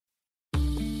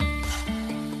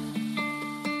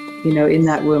in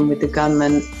that room with the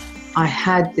gunman, I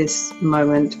had this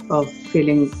moment of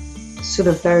feeling sort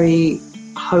of very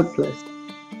hopeless,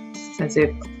 as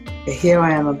if here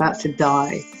I am about to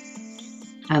die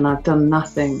and I've done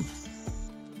nothing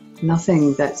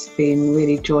that's been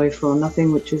really joyful,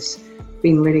 nothing which has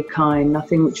been really kind,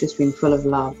 nothing which has been full of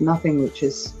love, nothing which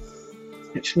has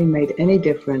actually made any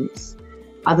difference,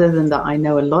 other than that I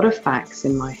know a lot of facts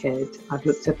in my head. I've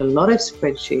looked at a lot of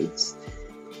spreadsheets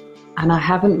and I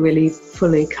haven't really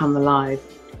fully come alive,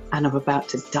 and I'm about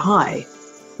to die.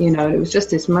 It was just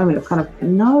this moment of kind of,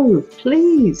 no,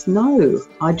 please, no.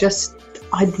 I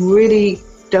really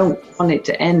don't want it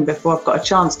to end before I've got a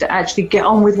chance to actually get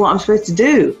on with what I'm supposed to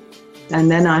do. And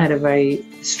then I had a very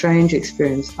strange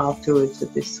experience afterwards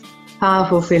of this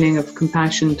powerful feeling of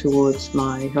compassion towards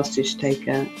my hostage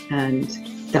taker and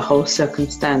the whole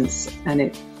circumstance. And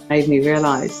it made me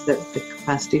realize that the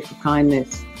capacity for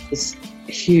kindness is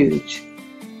huge.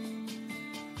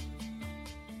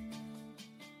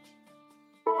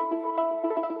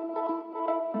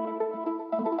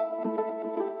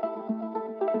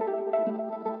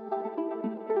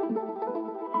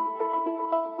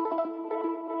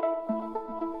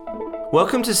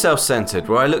 Welcome to Self-Centered,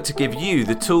 where I look to give you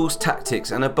the tools,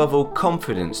 tactics, and above all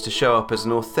confidence to show up as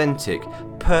an authentic,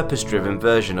 purpose-driven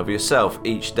version of yourself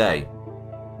each day.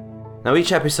 Now,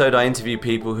 each episode I interview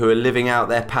people who are living out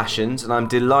their passions, and I'm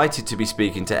delighted to be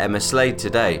speaking to Emma Slade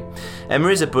today. Emma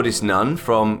is a Buddhist nun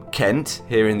from Kent,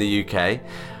 here in the UK,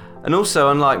 and also,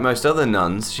 unlike most other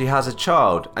nuns, she has a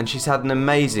child, and she's had an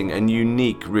amazing and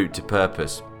unique route to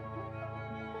purpose.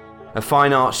 A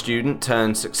fine art student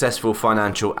turned successful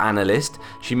financial analyst,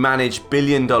 she managed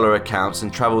billion-dollar accounts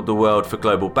and travelled the world for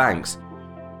global banks.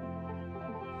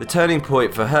 The turning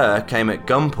point for her came at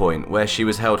gunpoint, where she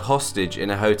was held hostage in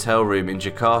a hotel room in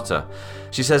Jakarta.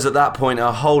 She says at that point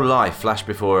her whole life flashed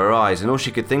before her eyes, and all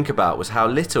she could think about was how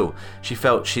little she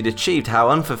felt she'd achieved, how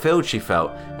unfulfilled she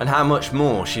felt, and how much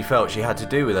more she felt she had to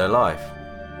do with her life.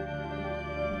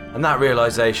 And that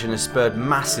realisation has spurred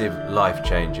massive life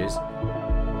changes.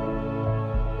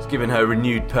 Given her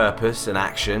renewed purpose and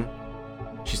action.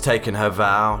 She's taken her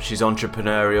vow, she's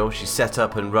entrepreneurial, she's set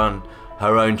up and run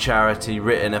her own charity,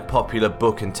 written a popular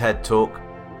book and TED Talk.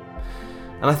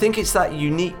 And I think it's that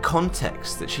unique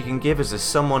context that she can give us as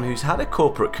someone who's had a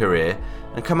corporate career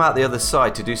and come out the other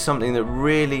side to do something that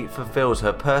really fulfills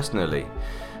her personally.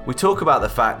 We talk about the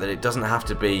fact that it doesn't have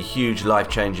to be huge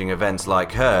life-changing events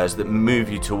like hers that move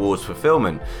you towards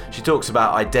fulfillment. She talks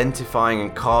about identifying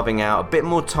and carving out a bit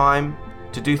more time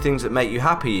to do things that make you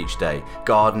happy each day.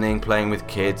 Gardening, playing with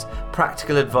kids,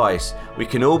 practical advice we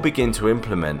can all begin to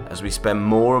implement as we spend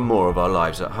more and more of our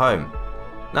lives at home.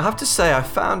 Now, I have to say I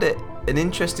found it an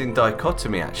interesting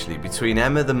dichotomy actually between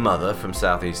Emma the mother from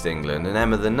southeast England and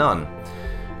Emma the nun.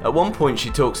 At one point she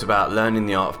talks about learning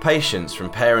the art of patience from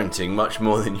parenting much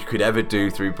more than you could ever do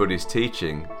through Buddhist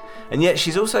teaching. And yet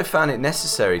she's also found it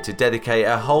necessary to dedicate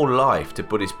her whole life to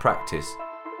Buddhist practice.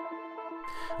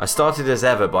 I started as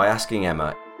ever by asking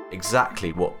Emma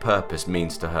exactly what purpose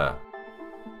means to her.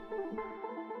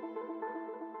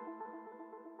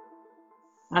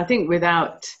 I think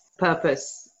without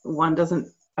purpose, one doesn't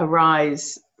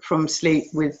arise from sleep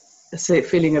with a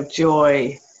feeling of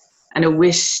joy and a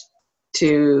wish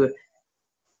to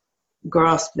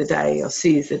grasp the day or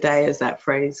seize the day, as that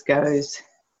phrase goes.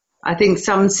 I think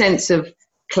some sense of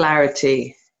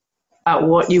clarity about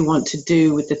what you want to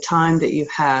do with the time that you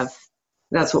have.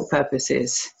 That's what purpose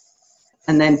is.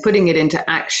 And then putting it into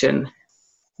action,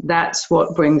 that's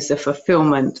what brings the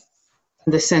fulfillment,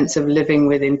 the sense of living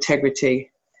with integrity.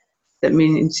 That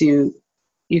means you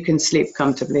can sleep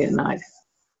comfortably at night.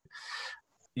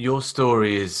 Your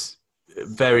story is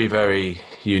very, very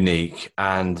unique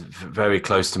and very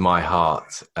close to my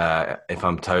heart, if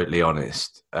I'm totally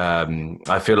honest.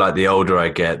 I feel like the older I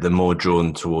get, the more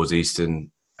drawn towards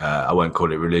Eastern I won't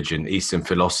call it religion, Eastern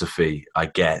philosophy I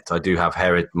get. I do have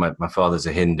my father's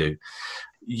a Hindu.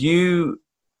 You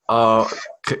are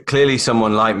clearly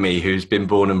someone like me who's been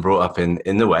born and brought up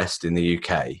in the West, in the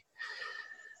UK.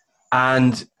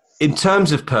 And in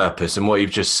terms of purpose and what you've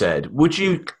just said, would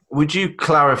you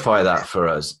clarify that for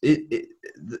us?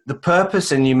 The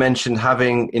purpose, and you mentioned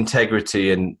having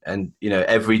integrity and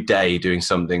every day doing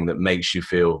something that makes you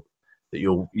feel that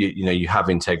you have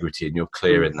integrity and you're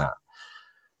clear in that.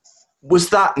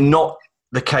 Was that not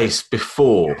the case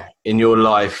before in your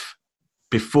life,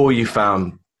 before you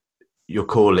found your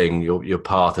calling, your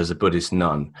path as a Buddhist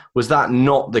nun? Was that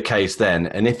not the case then?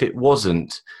 And if it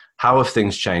wasn't, how have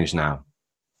things changed now?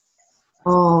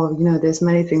 Oh, there's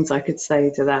many things I could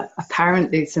say to that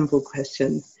apparently simple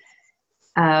question.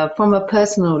 From a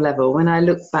personal level, when I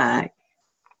look back,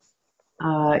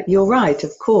 you're right,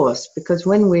 of course, because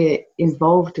when we're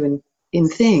involved in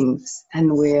things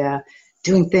and we're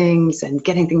doing things and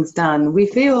getting things done, we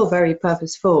feel very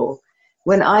purposeful.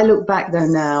 When I look back, though,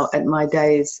 now at my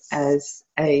days as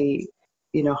a,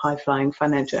 high-flying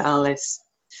financial analyst,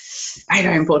 very,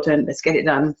 very important, let's get it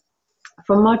done.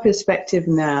 From my perspective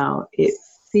now, it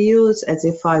feels as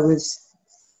if I was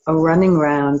running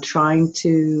around trying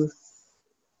to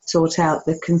sort out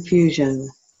the confusion.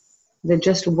 There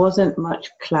just wasn't much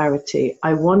clarity.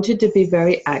 I wanted to be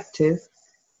very active.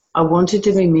 I wanted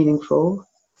to be meaningful.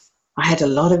 I had a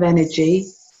lot of energy.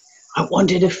 I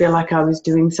wanted to feel like I was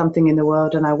doing something in the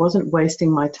world and I wasn't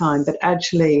wasting my time. But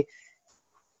actually,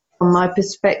 from my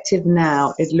perspective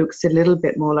now, it looks a little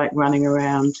bit more like running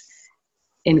around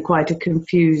in quite a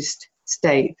confused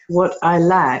state. What I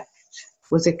lacked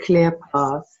was a clear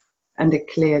path and a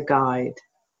clear guide.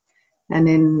 And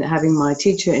in having my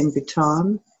teacher in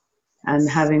Bhutan and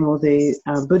having all the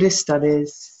Buddhist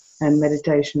studies and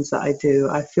meditations that I do,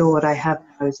 I feel what I have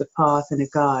now is a path and a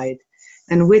guide.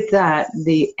 And with that,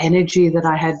 the energy that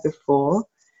I had before,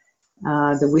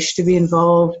 the wish to be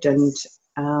involved and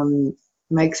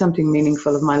make something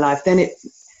meaningful of my life, then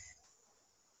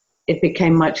it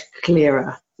became much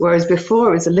clearer. Whereas before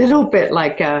it was a little bit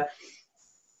like,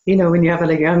 when you have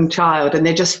a young child and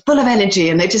they're just full of energy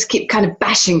and they just keep kind of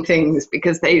bashing things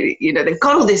because they've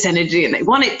got all this energy and they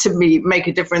want it to make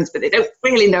a difference, but they don't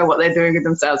really know what they're doing with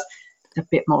themselves. It's a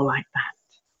bit more like that.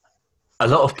 A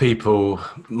lot of people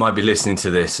might be listening to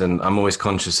this, and I'm always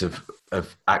conscious of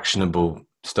actionable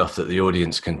stuff that the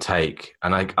audience can take.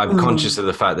 And I'm conscious of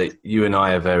the fact that you and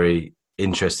I are very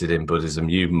interested in Buddhism,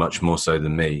 you much more so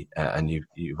than me, and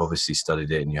you've obviously studied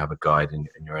it and you have a guide and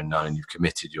you're a nun and you've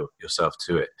committed yourself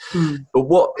to it. But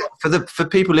what for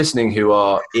people listening who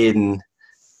are in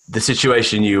the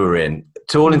situation you were in,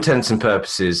 to all intents and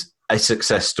purposes, a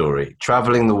success story,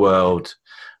 traveling the world,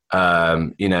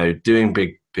 doing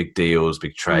big deals,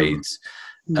 big trades,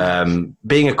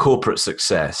 being a corporate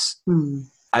success,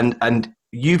 and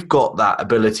you've got that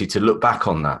ability to look back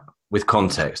on that with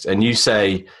context, and you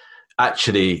say,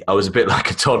 actually, I was a bit like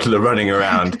a toddler running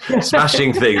around,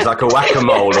 smashing things like a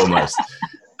whack-a-mole almost.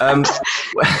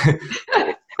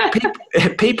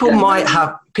 People might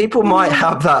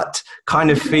have that kind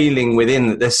of feeling within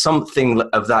that there's something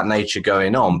of that nature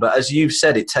going on. But as you've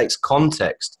said, it takes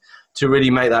context to really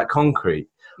make that concrete.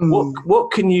 What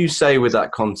can you say with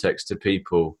that context to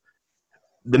people,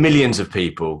 the millions of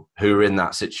people who are in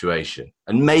that situation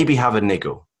and maybe have a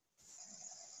niggle?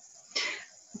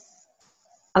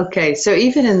 Okay, so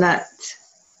even in that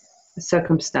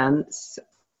circumstance,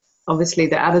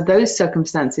 obviously out of those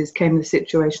circumstances came the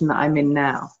situation that I'm in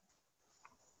now.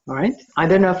 All right? I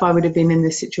don't know if I would have been in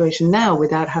this situation now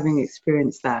without having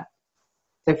experienced that.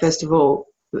 So first of all,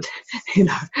 it's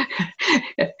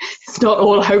not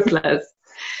all hopeless.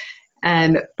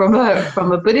 And from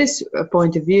a Buddhist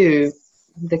point of view,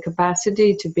 the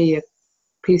capacity to be a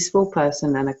peaceful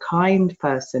person and a kind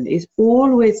person is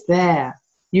always there.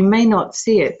 You may not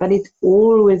see it, but it's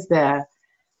always there.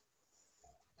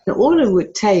 And all it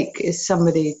would take is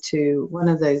somebody one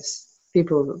of those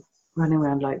people running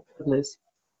around like toddlers.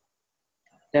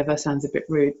 Never sounds a bit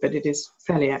rude, but it is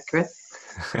fairly accurate.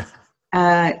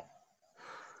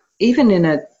 Even in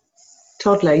a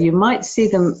toddler, you might see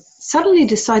them suddenly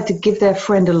decide to give their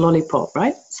friend a lollipop,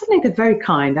 right? Suddenly they're very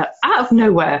kind, out of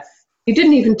nowhere. You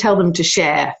didn't even tell them to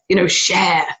share,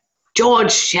 share.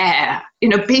 George, share,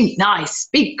 be nice,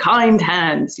 be kind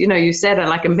hands. You said it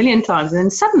like a million times. And then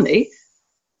suddenly,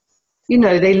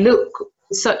 they look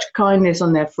with such kindness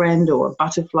on their friend or a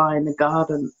butterfly in the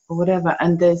garden or whatever.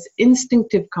 And there's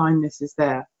instinctive kindness is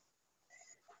there.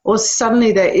 Or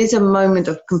suddenly there is a moment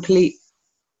of complete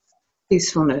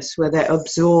peacefulness where they're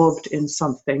absorbed in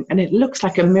something. And it looks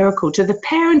like a miracle. To the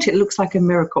parent, it looks like a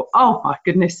miracle. Oh, my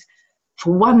goodness.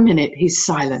 For 1 minute, he's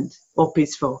silent or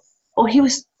peaceful. Or he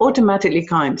was automatically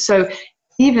kind. So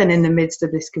even in the midst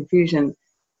of this confusion,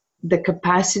 the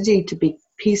capacity to be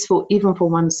peaceful even for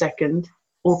 1 second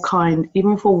or kind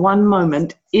even for 1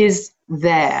 moment is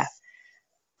there.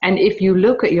 And if you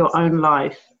look at your own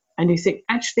life and you think,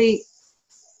 actually,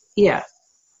 yeah,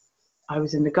 I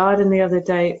was in the garden the other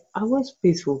day, I was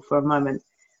peaceful for a moment.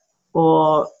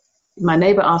 Or my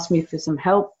neighbor asked me for some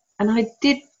help and I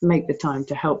did make the time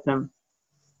to help them.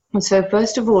 And so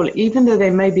first of all, even though they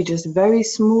may be just very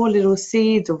small little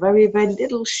seeds or very, very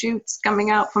little shoots coming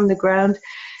out from the ground,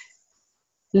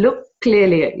 look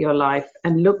clearly at your life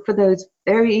and look for those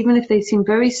even if they seem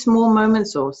very small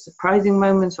moments or surprising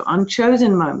moments or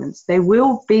unchosen moments, they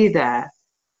will be there.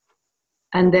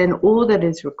 And then all that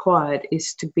is required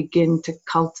is to begin to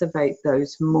cultivate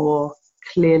those more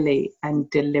clearly and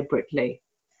deliberately,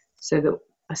 so that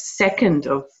a second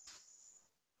of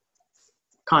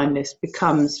kindness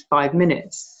becomes 5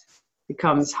 minutes,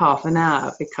 becomes half an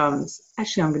hour, becomes,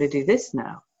 actually, I'm going to do this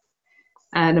now.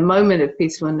 And a moment of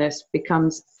peacefulness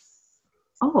becomes,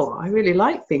 oh, I really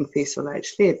like being peaceful,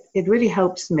 actually. It really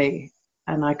helps me.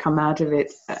 And I come out of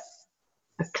it a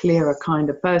clearer kind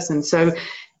of person. So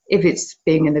if it's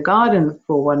being in the garden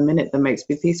for 1 minute that makes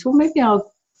me peaceful, maybe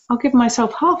I'll give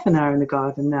myself half an hour in the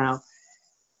garden now.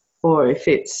 Or if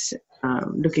it's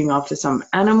looking after some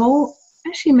animal,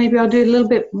 actually, maybe I'll do a little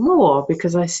bit more,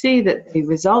 because I see that the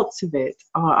results of it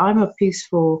are I'm a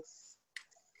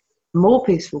more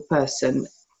peaceful person.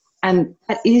 And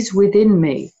that is within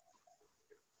me.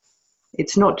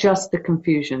 It's not just the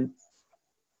confusion.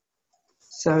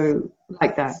 So,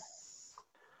 like that.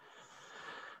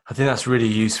 I think that's really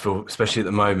useful, especially at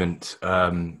the moment.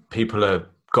 People have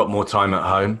got more time at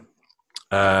home.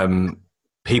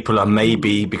 People are,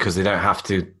 maybe because they don't have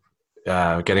to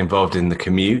get involved in the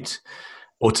commute,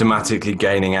 automatically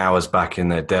gaining hours back in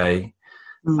their day.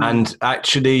 And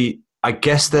actually, I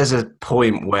guess there's a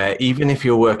point where even if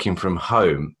you're working from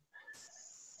home,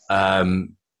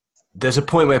 there's a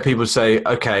point where people say,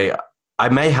 okay, I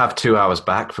may have 2 hours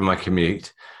back from my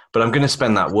commute, but I'm going to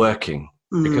spend that working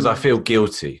because I feel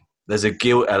guilty. There's a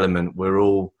guilt element. We're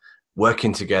all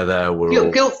working together.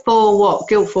 Guilt for what?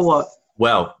 Guilt for what?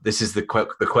 Well, this is the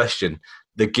question.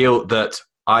 The guilt that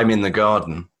I'm in the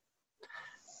garden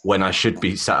when I should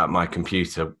be sat at my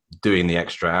computer doing the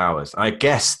extra hours. I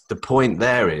guess the point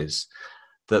there is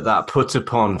that put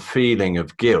upon feeling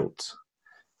of guilt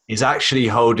is actually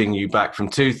holding you back from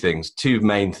two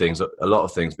main things, a lot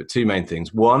of things, but two main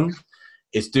things. One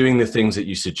is doing the things that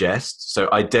you suggest. So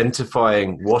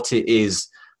identifying what it is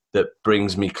that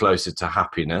brings me closer to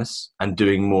happiness and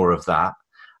doing more of that.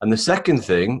 And the second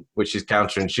thing, which is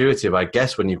counterintuitive, I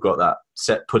guess, when you've got that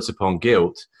set put upon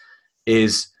guilt,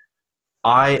 is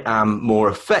I am more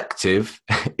effective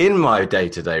in my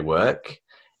day-to-day work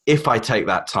if I take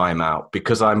that time out,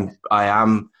 because I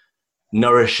am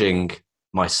nourishing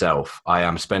myself. I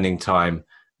am spending time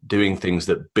doing things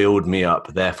that build me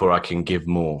up, therefore I can give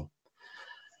more.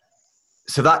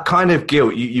 So that kind of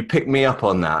guilt, you pick me up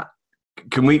on that.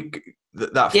 Can we...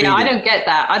 That feeling, I don't get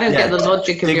that. I don't get the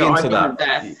logic of your argument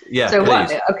there. Yeah, so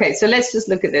okay, so let's just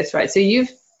look at this, right? So you've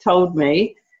told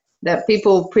me that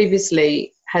people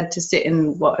previously had to sit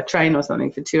in a train or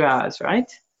something for 2 hours, right?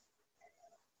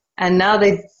 And now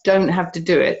they don't have to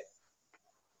do it.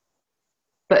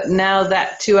 But now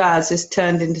that 2 hours has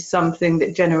turned into something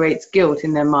that generates guilt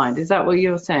in their mind. Is that what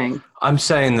you're saying? I'm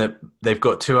saying that they've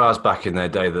got 2 hours back in their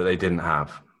day that they didn't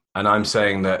have. And I'm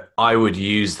saying that I would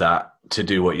use that to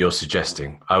do what you're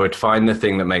suggesting. I would find the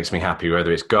thing that makes me happy,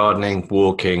 whether it's gardening,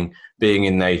 walking, being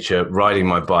in nature, riding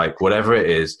my bike, whatever it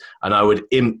is. And I would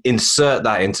insert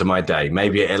that into my day,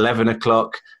 maybe at 11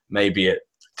 o'clock, maybe at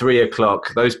 3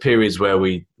 o'clock, those periods where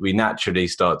we naturally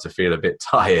start to feel a bit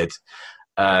tired.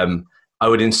 I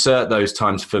would insert those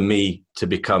times for me to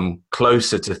become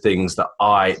closer to things that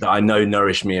I know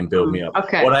nourish me and build me up.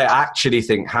 Okay. What I actually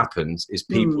think happens is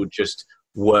people just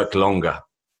work longer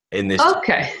in this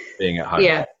being at home.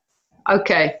 Yeah.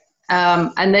 Okay.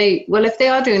 And if they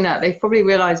are doing that, they've probably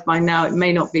realized by now it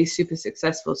may not be super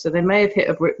successful. So they may have hit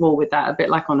a brick wall with that, a bit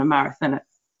like on a marathon at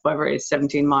whatever it is,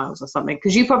 17 miles or something.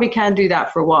 Because you probably can do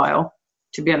that for a while,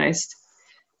 to be honest.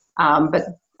 But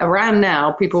around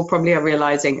now, people probably are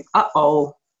realizing, that's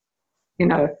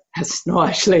not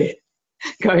actually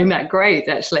going that great,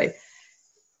 actually.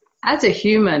 As a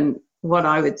human, what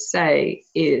I would say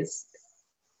is,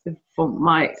 from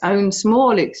my own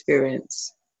small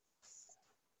experience,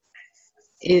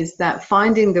 is that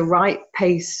finding the right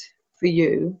pace for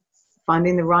you,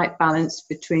 finding the right balance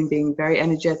between being very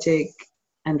energetic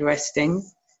and resting,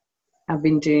 I've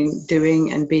been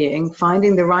doing and being,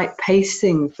 finding the right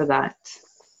pacing for that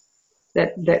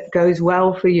goes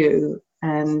well for you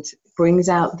and brings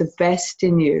out the best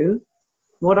in you.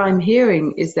 What I'm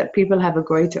hearing is that people have a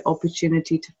greater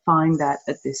opportunity to find that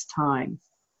at this time.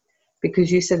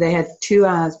 Because you said they had 2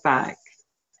 hours back.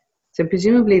 So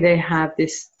presumably they have the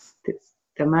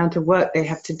amount of work they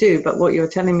have to do, but what you're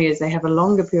telling me is they have a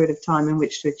longer period of time in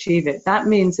which to achieve it. That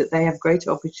means that they have greater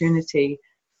opportunity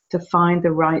to find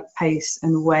the right pace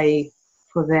and way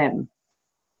for them.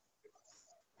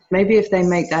 Maybe if they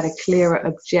make that a clearer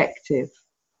objective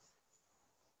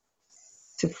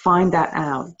to find that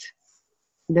out,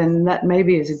 then that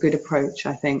maybe is a good approach,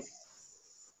 I think.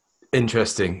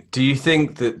 Interesting. Do you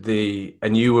think that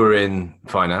and you were in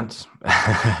finance,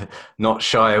 not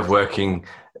shy of working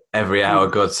every hour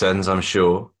God sends, I'm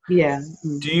sure. Yeah.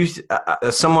 Do you,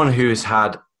 as someone who has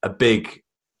had a big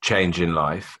change in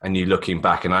life and you looking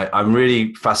back, and I'm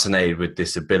really fascinated with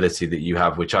this ability that you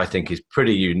have, which I think is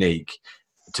pretty unique,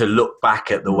 to look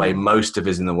back at the way most of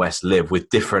us in the West live with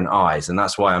different eyes. And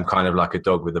that's why I'm kind of like a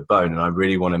dog with a bone, and I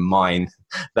really want to mine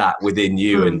that within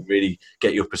you and really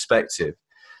get your perspective.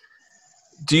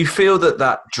 Do you feel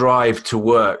that drive to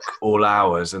work all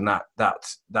hours and that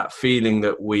feeling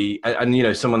that and you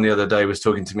know, someone the other day was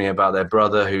talking to me about their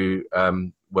brother who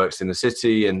works in the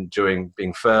city, and during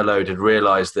being furloughed had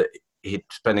realized that he'd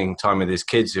spending time with his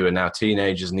kids who are now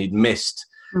teenagers, and he'd missed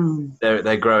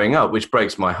their growing up, which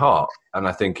breaks my heart. And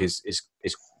I think is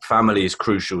family is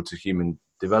crucial to human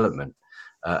development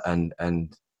and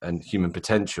human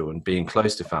potential, and being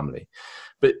close to family.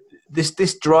 But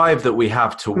this drive that we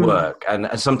have to work, and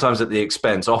sometimes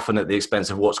often at the expense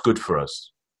of what's good for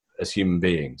us as human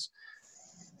beings.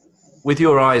 With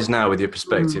your eyes now, with your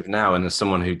perspective now, and as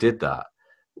someone who did that,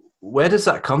 where does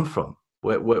that come from?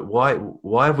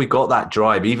 Why have we got that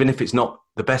drive, even if it's not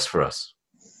the best for us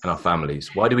and our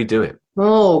families? Why do we do it?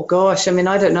 Oh gosh, I mean,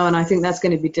 I don't know, and I think that's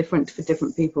going to be different for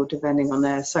different people depending on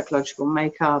their psychological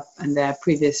makeup and their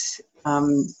previous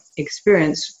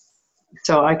experience.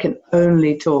 So I can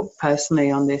only talk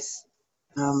personally on this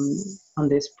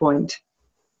point.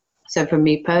 So for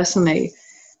me personally,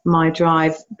 my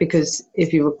drive, because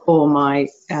if you recall, my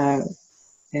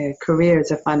career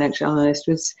as a financial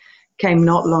analyst came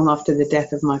not long after the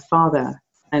death of my father,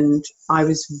 and I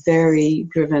was very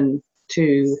driven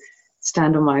to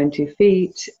stand on my own 2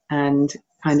 feet and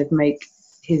kind of make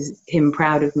him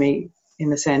proud of me,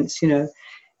 in a sense, you know.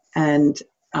 And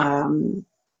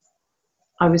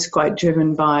I was quite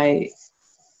driven by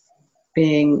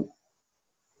being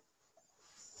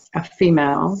a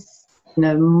female in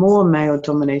a more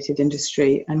male-dominated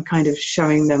industry and kind of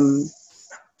showing them,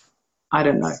 I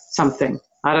don't know, something.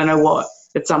 I don't know what,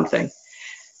 but something.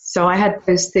 So I had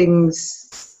those things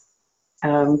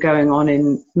going on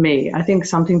in me. I think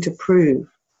something to prove,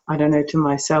 I don't know, to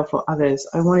myself or others.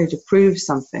 I wanted to prove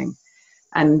something.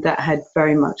 And that had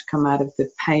very much come out of the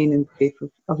pain and grief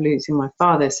of losing my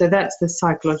father. So that's the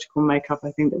psychological makeup,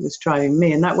 I think, that was driving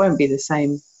me. And that won't be the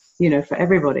same, you know, for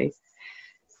everybody.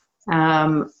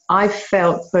 I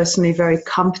felt personally very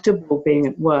comfortable being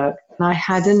at work, and I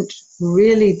hadn't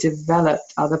really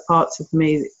developed other parts of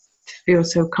me to feel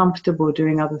so comfortable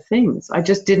doing other things. I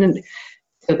just didn't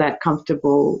feel that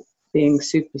comfortable being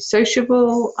super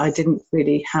sociable. I didn't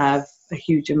really have a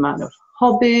huge amount of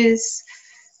hobbies.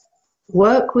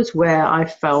 Work was where I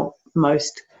felt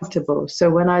most comfortable. So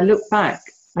when I look back,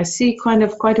 I see kind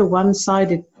of quite a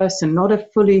one-sided person, not a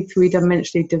fully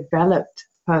three-dimensionally developed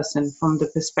person from the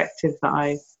perspective that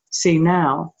I see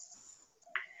now.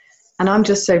 And I'm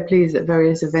just so pleased that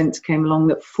various events came along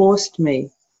that forced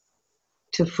me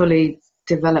to fully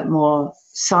develop more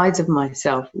sides of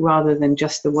myself rather than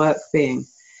just the work being.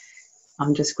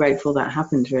 I'm just grateful that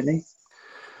happened, really.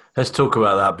 Let's talk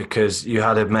about that, because you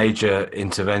had a major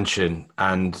intervention,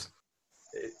 and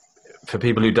for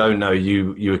people who don't know,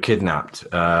 you were kidnapped,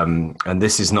 and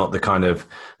this is not the kind of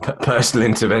personal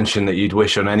intervention that you'd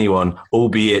wish on anyone,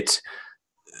 albeit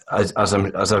as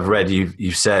I've read,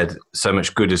 you've said so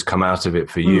much good has come out of it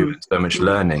for you, and so much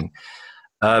learning.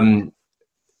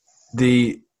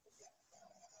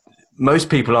 Most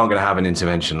people aren't going to have an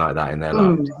intervention like that in their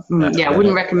lives. I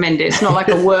wouldn't recommend it. It's not like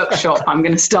a workshop I'm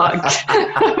going to start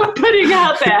putting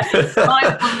out there.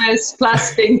 Mindfulness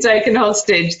plus being taken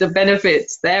hostage, the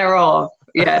benefits thereof.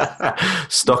 Yeah.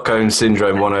 Stockholm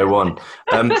Syndrome 101.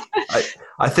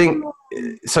 I think,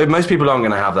 so most people aren't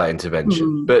going to have that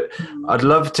intervention, but I'd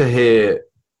love to hear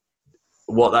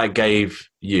what that gave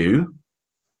you,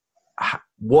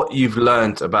 what you've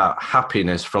learned about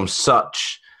happiness from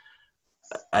such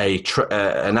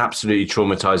an absolutely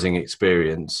traumatizing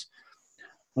experience,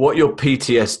 what your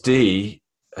PTSD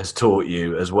has taught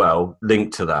you as well,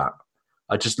 linked to that.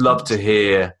 I'd just love to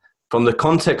hear from the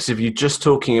context of you just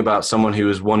talking about someone who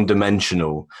is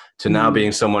one-dimensional to now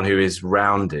being someone who is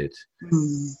rounded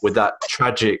with that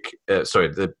tragic,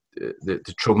 the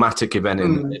traumatic event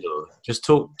in the middle. Just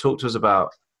talk to us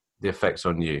about the effects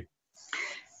on you.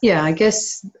 Yeah, I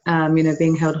guess,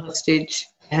 being held hostage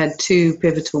had two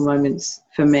pivotal moments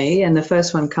for me. And the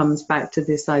first one comes back to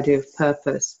this idea of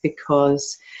purpose,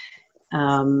 because,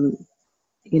 in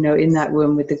that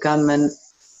room with the gunman,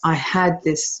 I had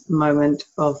this moment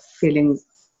of feeling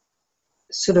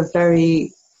sort of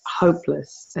very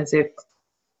hopeless, as if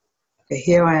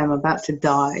here I am about to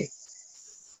die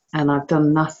and I've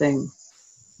done nothing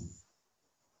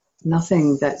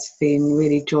that's been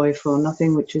really joyful,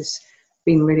 nothing which has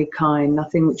been really kind,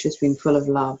 nothing which has been full of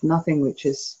love, nothing which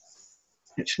has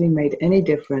actually made any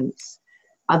difference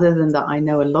other than that I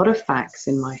know a lot of facts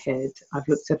in my head. I've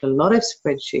looked at a lot of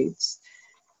spreadsheets,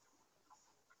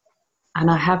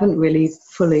 and I haven't really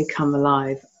fully come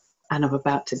alive, and I'm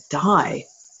about to die.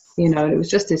 It was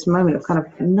just this moment of kind of,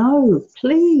 no,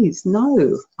 please,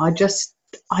 no. I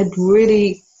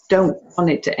really don't want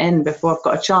it to end before I've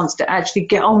got a chance to actually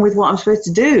get on with what I'm supposed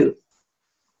to do.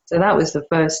 So that was the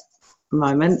first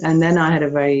moment. And then I had a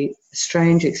very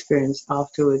strange experience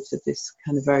afterwards of this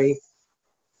kind of very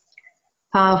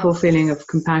powerful feeling of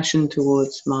compassion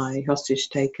towards my hostage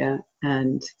taker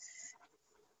and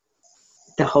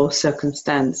the whole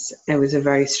circumstance. It was a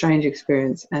very strange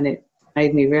experience, and it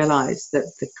made me realize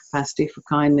that the capacity for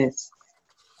kindness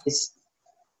is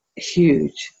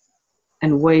huge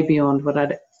and way beyond what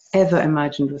I'd ever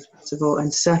imagined was possible,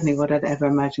 and certainly what I'd ever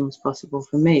imagined was possible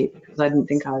for me, because I didn't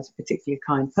think I was a particularly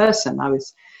kind person. I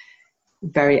was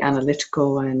very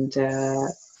analytical and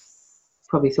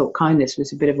probably thought kindness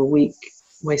was a bit of a weak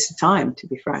waste of time, to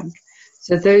be frank.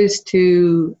 So those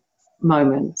two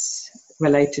moments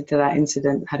related to that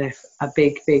incident had a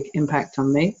big, big impact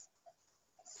on me.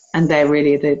 And they're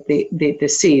really the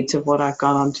seeds of what I've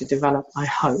gone on to develop, I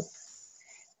hope.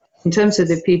 In terms of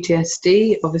the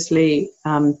PTSD, obviously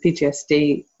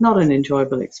PTSD, not an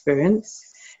enjoyable experience.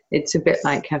 It's a bit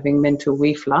like having mental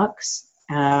reflux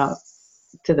to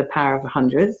the power of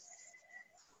 100.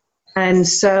 And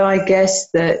so I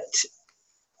guess that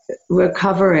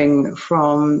recovering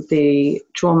from the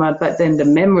trauma, but then the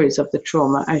memories of the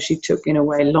trauma actually took in a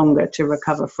way longer to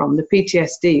recover from. The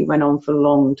PTSD went on for a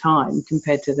long time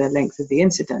compared to the length of the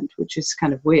incident, which is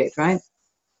kind of weird, right?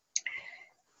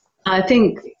 I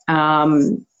think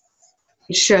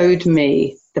it showed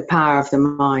me the power of the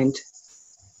mind,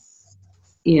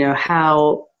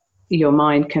 how your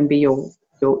mind can be your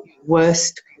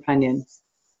worst companion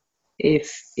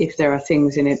if there are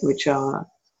things in it which are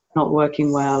not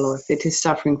working well, or if it is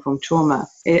suffering from trauma.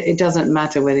 It doesn't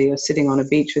matter whether you're sitting on a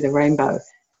beach with a rainbow.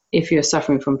 If you're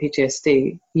suffering from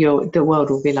PTSD, the world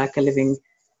will be like a living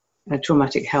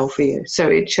traumatic hell for you. So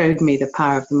it showed me the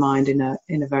power of the mind in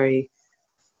a very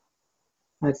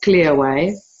clear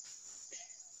way.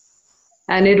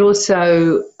 And it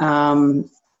also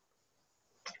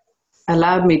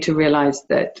allowed me to realize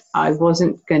that I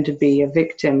wasn't going to be a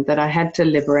victim, that I had to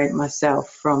liberate myself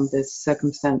from this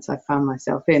circumstance I found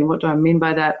myself in. What do I mean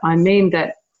by that? I mean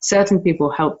that certain people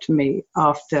helped me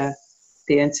after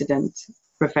the incident.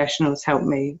 Professionals helped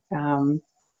me.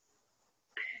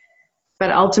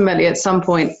 But ultimately, at some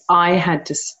point, I had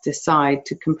to decide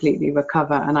to completely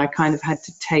recover, and I kind of had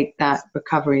to take that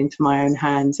recovery into my own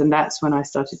hands. And that's when I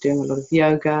started doing a lot of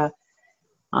yoga.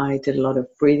 I did a lot of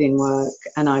breathing work,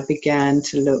 and I began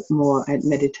to look more at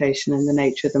meditation and the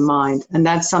nature of the mind. And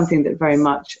that's something that very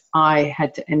much I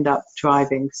had to end up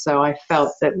driving. So I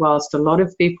felt that whilst a lot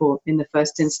of people in the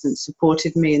first instance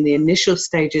supported me in the initial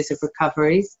stages of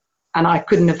recovery, and I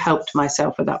couldn't have helped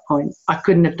myself at that point. I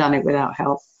couldn't have done it without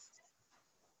help.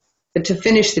 But to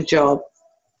finish the job,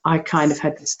 I kind of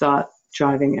had to start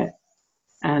driving it.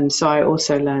 And so I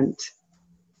also learned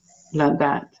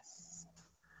that.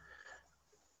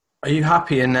 Are you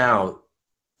happier now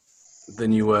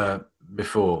than you were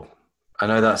before? I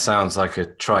know that sounds like a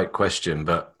trite question,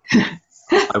 but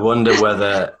I wonder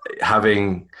whether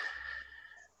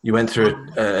you went through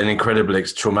an incredibly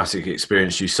traumatic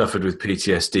experience, you suffered with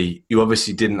PTSD, you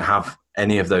obviously didn't have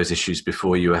any of those issues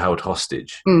before you were held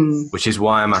hostage, which is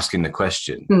why I'm asking the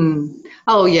question.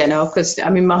 Oh, yeah, no, of course. I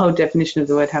mean, my whole definition of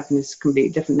the word happiness is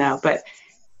completely different now. But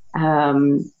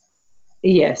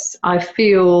yes, I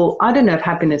don't know if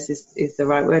happiness is the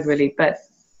right word really, but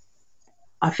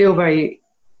I feel very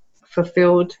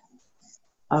fulfilled.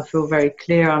 I feel very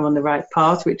clear I'm on the right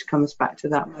path, which comes back to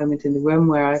that moment in the room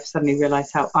where I suddenly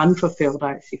realized how unfulfilled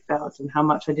I actually felt and how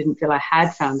much I didn't feel I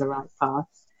had found the right path.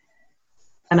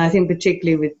 And I think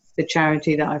particularly with the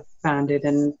charity that I've founded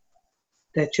and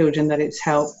the children that it's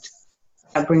helped,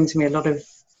 that brings me a lot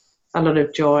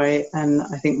of joy, and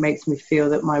I think makes me feel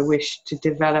that my wish to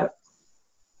develop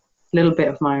a little bit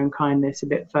of my own kindness a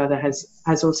bit further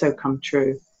has also come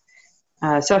true.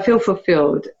 So I feel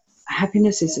fulfilled.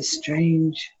 Happiness is a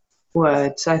strange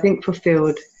word. So I think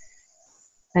fulfilled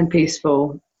and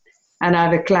peaceful. And I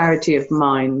have a clarity of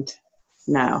mind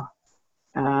now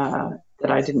that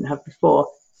I didn't have before,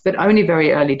 but only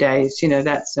very early days.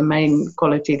 That's the main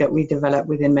quality that we develop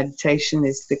within meditation,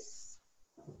 is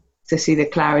to see the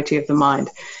clarity of the mind.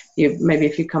 Maybe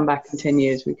if you come back in 10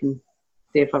 years, we can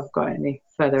see if I've got any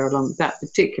further along that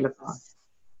particular path.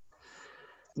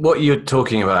 What you're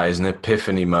talking about is an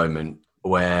epiphany moment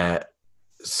where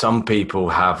some people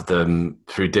have them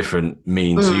through different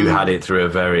means. You had it through a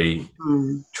very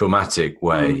traumatic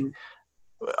way.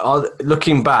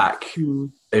 Looking back,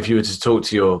 if you were to talk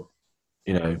to your,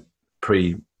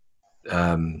 pre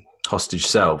hostage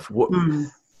self, were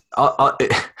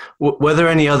there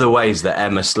any other ways that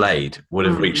Emma Slade would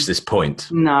have reached this point?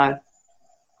 No,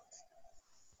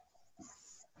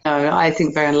 I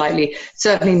think very unlikely.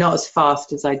 Certainly not as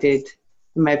fast as I did.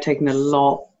 It may have taken a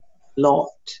lot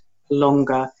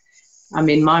longer. I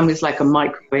mean, mine was like a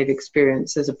microwave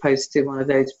experience as opposed to one of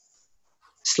those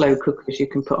slow cookers you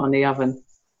can put on the oven.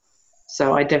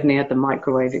 So I definitely had the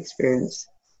microwave experience.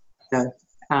 So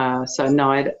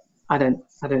no, I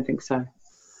don't think so.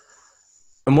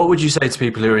 And what would you say to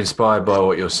people who are inspired by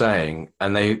what you're saying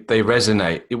and they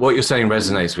resonate? What you're saying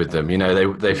resonates with them.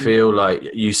 They feel like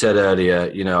you said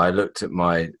earlier. I looked at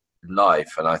my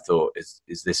life and I thought,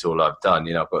 is this all I've done?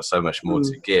 I've got so much more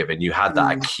to give. And you had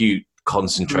that acute,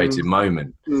 concentrated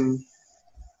moment.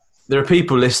 There are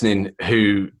people listening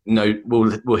who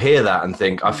will hear that and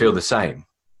think, I feel the same.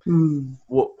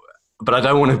 But I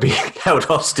don't want to be held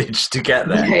hostage to get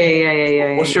there.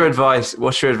 Yeah. What's your advice?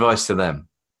 What's your advice to them?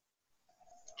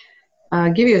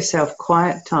 Give yourself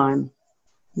quiet time.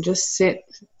 Just sit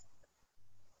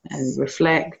and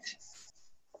reflect.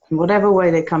 In whatever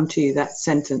way they come to you, that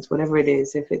sentence, whatever it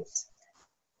is, if it's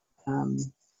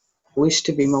wish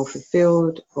to be more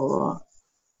fulfilled or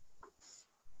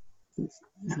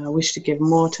wish to give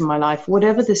more to my life,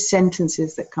 whatever the sentence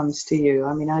is that comes to you.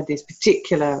 I mean, I had these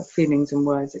particular feelings and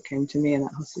words that came to me in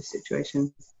that hostage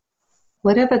situation.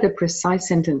 Whatever the precise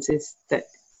sentence is that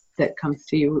comes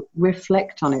to you,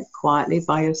 reflect on it quietly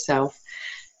by yourself.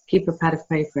 Keep a pad of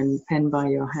paper and pen by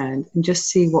your hand and just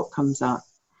see what comes up.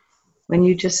 When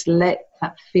you just let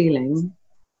that feeling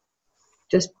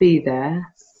just be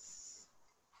there,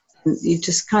 and you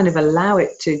just kind of allow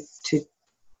it to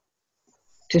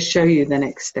show you the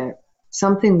next step.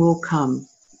 Something will come.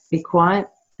 Be quiet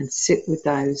and sit with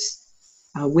those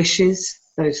wishes,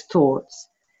 those thoughts.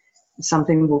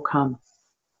 Something will come.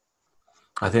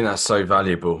 I think that's so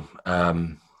valuable.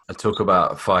 I talk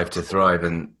about 5 to Thrive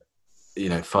and,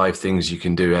 5 things you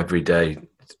can do every day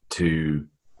to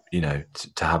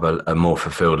have a more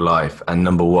fulfilled life. And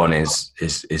number 1 is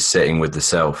sitting with the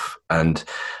self. And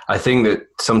I think that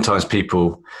sometimes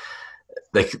people,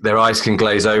 their eyes can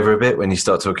glaze over a bit when you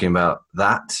start talking about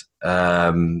that.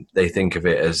 They think of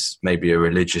it as maybe a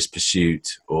religious pursuit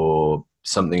or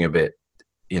something a bit,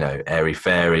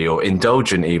 airy-fairy or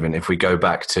indulgent even. If we go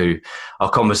back to our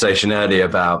conversation earlier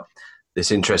about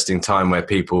this interesting time where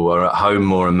people are at home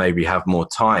more and maybe have more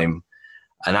time,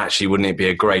 and actually wouldn't it be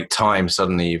a great time,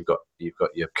 suddenly you've got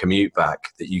your commute back,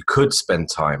 that you could spend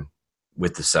time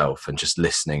with the self and just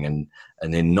listening and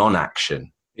in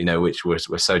non-action, which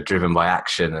we're so driven by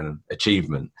action and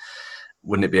achievement.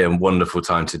 Wouldn't it be a wonderful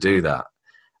time to do that?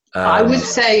 I would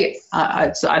say,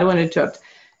 I don't want to interrupt.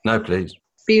 No, please.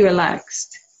 Be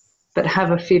relaxed, but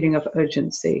have a feeling of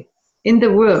urgency. In the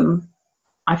room,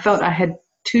 I felt I had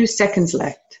 2 seconds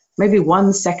left, maybe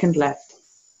 1 second left.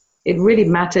 It really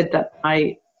mattered that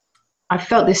I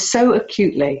felt this so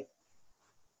acutely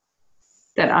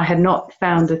that I had not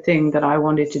found the thing that I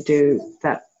wanted to do,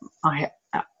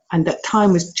 and that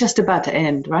time was just about to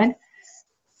end, right?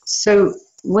 So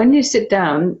when you sit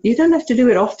down, you don't have to do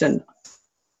it often.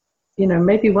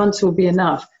 Maybe once will be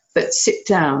enough, but sit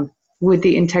down with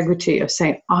the integrity of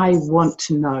saying, I want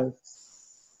to know.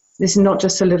 This is not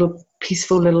just a little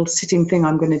peaceful little sitting thing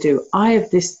I'm going to do. I have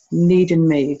this need in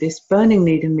me, this burning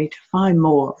need in me to find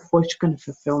more. What's going to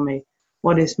fulfill me?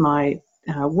 What is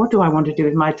what do I want to do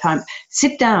with my time?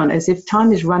 Sit down as if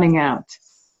time is running out.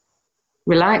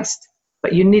 Relaxed,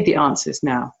 but you need the answers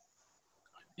now.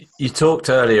 You talked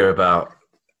earlier about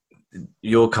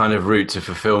your kind of route to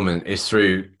fulfillment is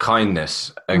through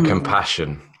kindness and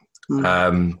compassion.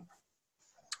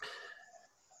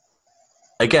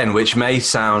 Again, which may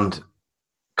sound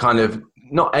kind of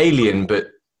not alien, but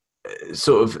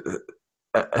sort of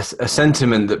a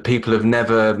sentiment that people have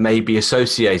never maybe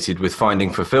associated with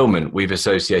finding fulfillment. We've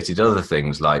associated other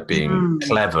things like being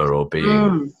clever or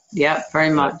being... Yeah, very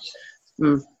much.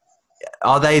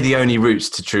 Are they the only routes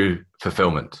to true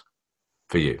fulfillment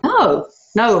for you? No,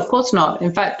 of course not.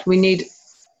 In fact, we need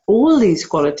all these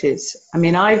qualities. I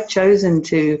mean, I've chosen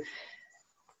to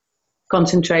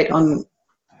concentrate on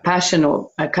passion, or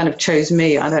I kind of chose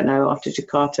me, I don't know, after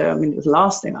Jakarta. I mean, it was the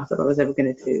last thing I thought I was ever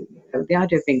going to do. The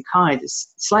idea of being kind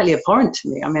is slightly abhorrent to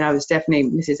me. I mean, I was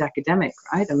definitely Mrs. Academic,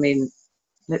 right? I mean,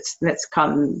 let's cut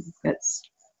and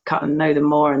know them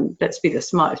more, and let's be the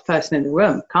smartest person in the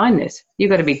room. Kindness,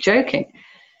 you've got to be joking.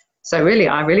 So really,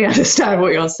 I really understand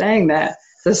what you're saying there.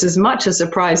 So it's as much a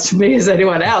surprise to me as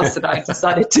anyone else that I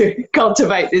decided to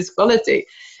cultivate this quality.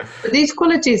 But these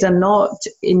qualities are not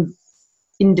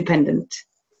independent.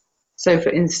 So,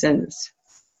 for instance,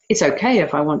 it's okay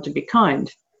if I want to be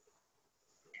kind,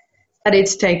 but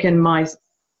it's taken my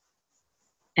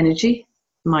energy,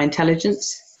 my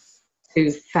intelligence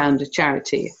to found a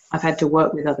charity. I've had to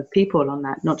work with other people on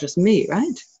that, not just me,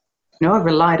 right? I've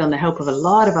relied on the help of a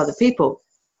lot of other people.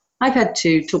 I've had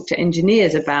to talk to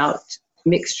engineers about a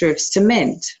mixture of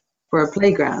cement for a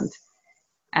playground.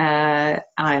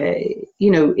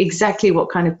 Exactly what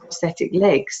kind of prosthetic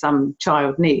leg some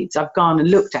child needs. I've gone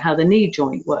and looked at how the knee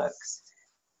joint works.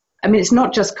 I mean, it's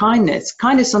not just kindness.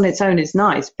 Kindness on its own is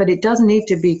nice, but it does need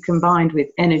to be combined with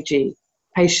energy,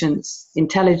 patience,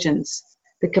 intelligence,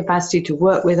 the capacity to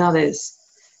work with others,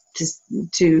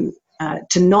 to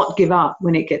not give up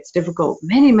when it gets difficult.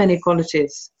 Many, many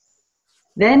qualities.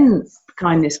 Then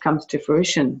kindness comes to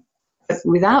fruition. But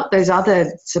without those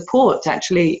other supports,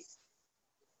 actually,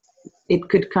 it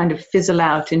could kind of fizzle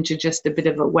out into just a bit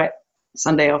of a wet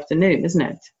Sunday afternoon, isn't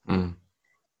it? Mm.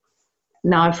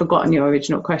 Now I've forgotten your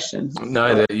original question.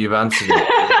 No, you've answered it.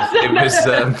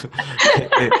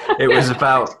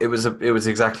 It was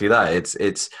exactly that.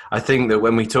 It's. I think that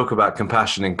when we talk about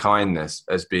compassion and kindness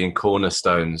as being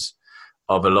cornerstones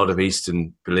of a lot of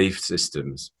Eastern belief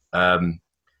systems, it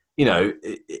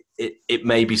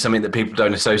may be something that people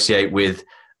don't associate with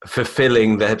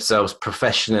fulfilling themselves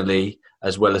professionally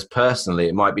as well as personally.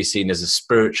 It might be seen as a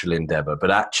spiritual endeavor, but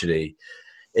actually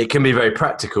it can be very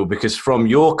practical, because from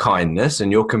your kindness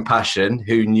and your compassion,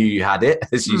 who knew you had it,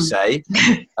 as you say,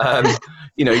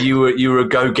 you were a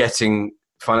go-getting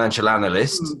financial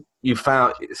analyst. You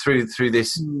found through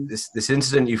this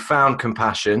incident, you found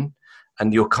compassion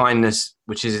and your kindness,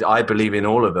 which is, I believe, in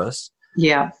all of us.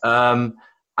 Yeah.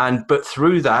 But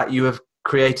through that, you have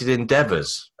created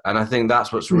endeavors, and I think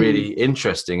that's what's really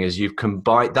interesting, is you've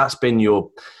combined. That's been your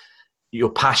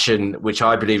passion, which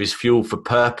I believe is fuel for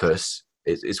purpose.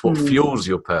 It's what fuels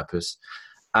your purpose,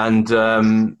 and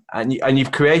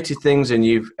you've created things, and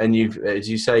you've as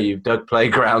you say, you've dug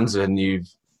playgrounds, and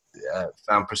you've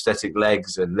found prosthetic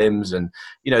legs and limbs, and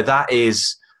that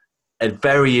is a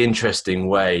very interesting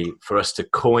way for us to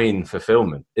coin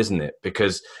fulfillment, isn't it?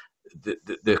 Because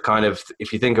the kind of,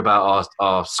 if you think about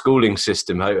our schooling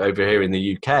system over here in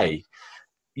the UK,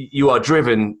 you are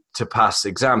driven to pass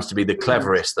exams, to be the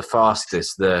cleverest, the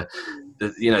fastest, the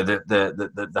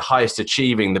highest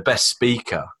achieving, the best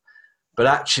speaker. But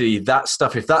actually, that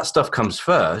stuff, if that stuff comes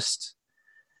first,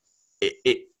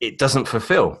 it doesn't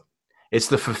fulfill. It's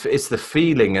the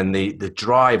feeling and the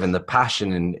drive and the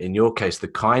passion, in your case, the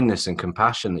kindness and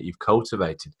compassion that you've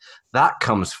cultivated, that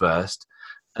comes first.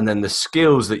 And then the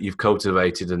skills that you've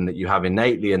cultivated and that you have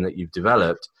innately and that you've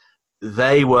developed,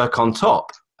 they work on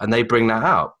top and they bring that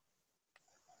out.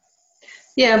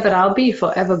 Yeah, but I'll be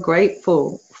forever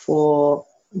grateful for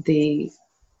the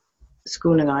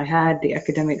schooling I had, the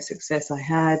academic success I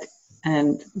had,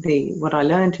 and what I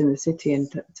learned in the city in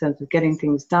terms of getting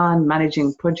things done,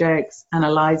 managing projects,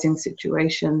 analyzing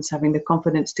situations, having the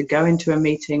confidence to go into a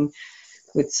meeting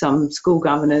with some school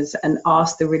governors and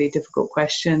ask the really difficult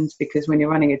questions. Because when you're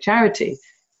running a charity,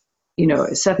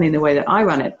 certainly in the way that I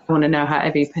run it, I want to know how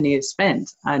every penny is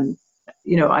spent. And,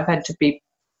 I've had to be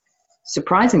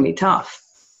surprisingly tough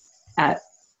at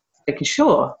making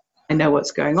sure I know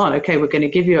what's going on. Okay, we're going to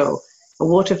give you a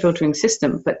water filtering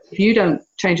system, but if you don't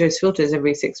change those filters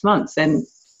every 6 months, then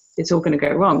it's all going to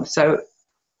go wrong. So,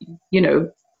 you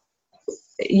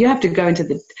have to go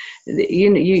into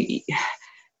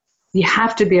you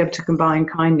have to be able to combine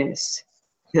kindness,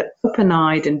 the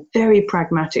open-eyed and very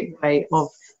pragmatic way of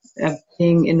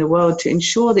being in the world, to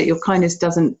ensure that your kindness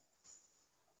doesn't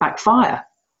backfire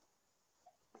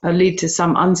or lead to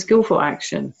some unskillful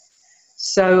action.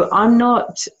 So I'm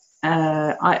not,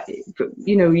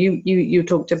 you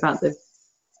talked about the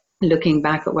looking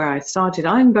back at where I started.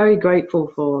 I'm very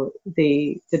grateful for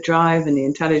the drive and the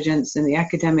intelligence and the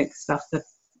academic stuff that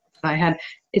I had.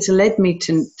 It's led me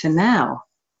to now.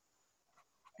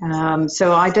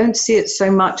 So I don't see it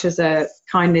so much as a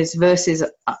kindness versus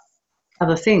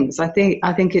other things. I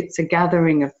think it's a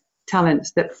gathering of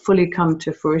talents that fully come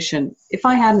to fruition. If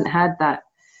I hadn't had that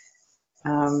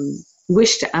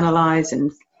wish to analyze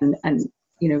and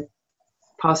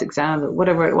pass exams or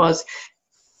whatever it was,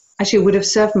 actually would have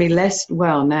served me less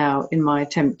well now in my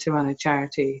attempt to run a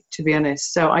charity, to be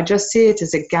honest. So I just see it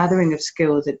as a gathering of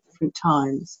skills at different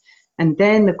times. And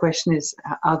then the question is,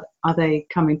 are they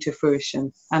coming to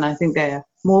fruition? And I think they're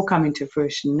more coming to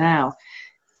fruition now.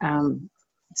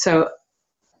 So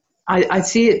I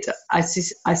see it. I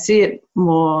see it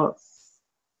more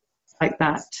like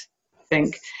that. I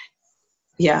think.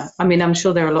 Yeah. I mean, I'm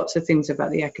sure there are lots of things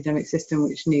about the academic system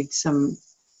which need some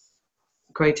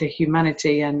greater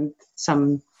humanity and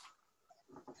some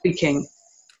tweaking.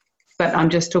 But I'm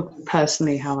just talking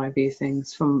personally how I view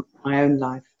things from my own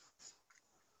life.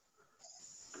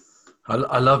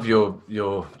 I love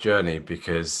your journey,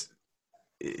 because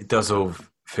it does all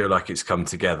feel like it's come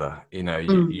together. You know,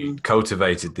 you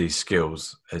cultivated these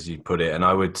skills, as you put it, and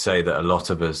I would say that a lot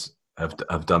of us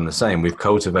have done the same. We've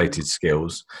cultivated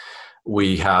skills.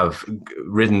 We have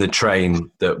ridden the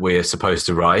train that we're supposed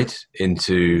to ride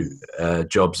into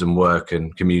jobs and work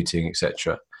and commuting,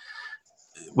 etc.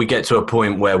 We get to a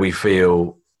point where we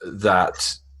feel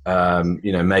that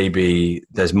maybe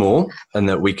there's more and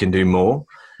that we can do more.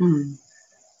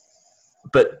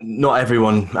 But not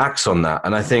everyone acts on that.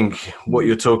 And I think what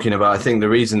you're talking about, I think the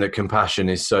reason that compassion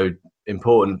is so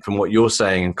important from what you're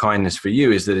saying, and kindness for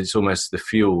you, is that it's almost the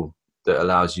fuel that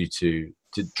allows you to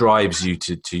drives you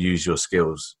to use your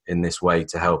skills in this way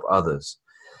to help others.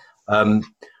 I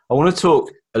want to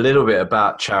talk a little bit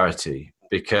about charity,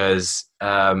 because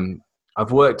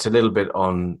I've worked a little bit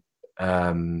on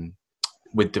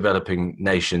with developing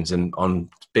nations and on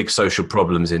big social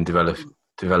problems in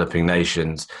developing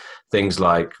nations, things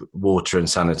like water and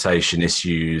sanitation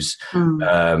issues,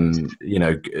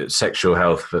 sexual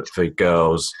health for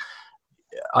girls.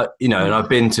 And I've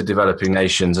been to developing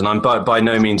nations, and I'm by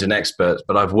no means an expert,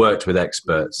 but I've worked with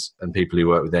experts and people who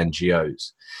work with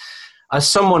NGOs. As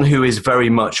someone who is very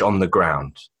much on the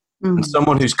ground, and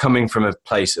someone who's coming from a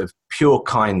place of pure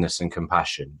kindness and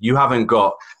compassion, you haven't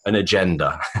got an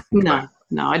agenda. No,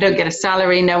 I don't get a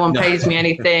salary. No one pays me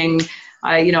anything.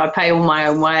 I pay all my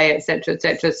own way, etc.,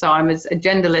 etc. So I'm as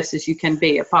agendaless as you can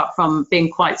be, apart from being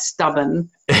quite stubborn.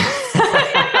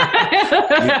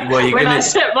 I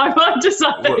set my mind to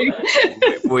something.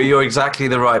 Well, you're exactly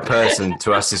the right person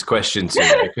to ask this question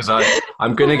to, because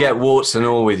I'm going to get warts and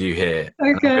all with you here.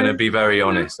 Okay. I'm going to be very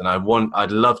honest, and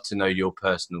I'd love to know your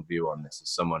personal view on this as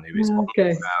someone who is on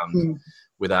the ground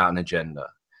without an agenda.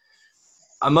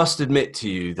 I must admit to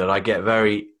you that I get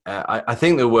very. I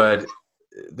think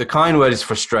the kind word is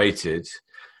frustrated.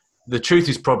 The truth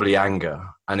is probably anger,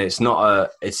 and it's not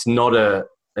a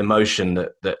emotion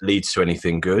that leads to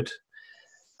anything good.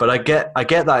 But I get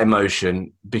that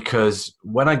emotion because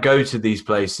when I go to these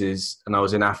places, and I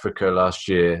was in Africa last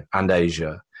year and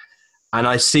Asia, and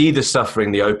I see the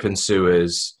suffering, the open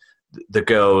sewers, the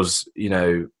girls,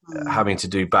 having to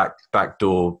do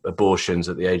backdoor abortions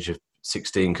at the age of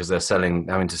 16 because they're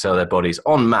having to sell their bodies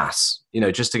en masse,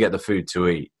 just to get the food to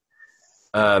eat,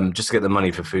 just to get the money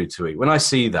for food to eat. When I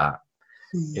see that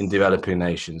in developing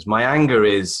nations, my anger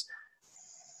is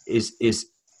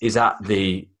at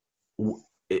the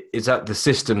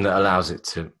system that allows it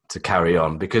to carry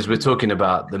on, because we're talking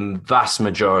about the vast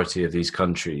majority of these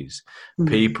countries.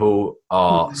 People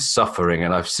are suffering,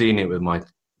 and I've seen it with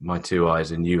my two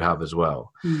eyes, and you have as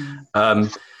well.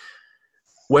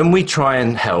 When we try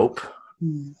and help,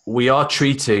 we are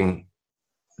treating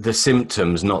the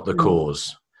symptoms, not the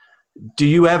cause. Do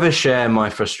you ever share my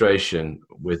frustration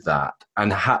with that?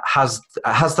 And has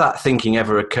that thinking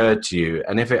ever occurred to you?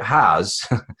 And if it has,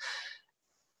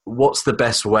 what's the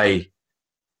best way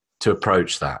to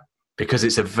approach that? Because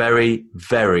it's a very,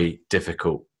 very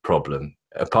difficult problem.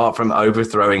 Apart from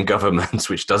overthrowing governments,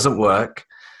 which doesn't work,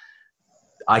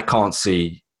 I can't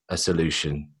see a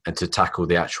solution and to tackle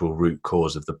the actual root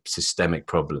cause of the systemic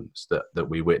problems that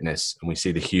we witness and we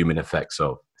see the human effects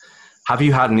of. Have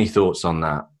you had any thoughts on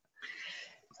that?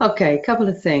 Okay, a couple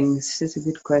of things. It's a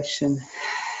good question,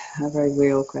 a very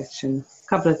real question. A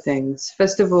couple of things.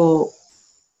 First of all,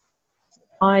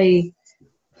 I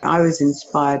was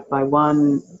inspired by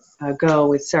one girl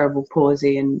with cerebral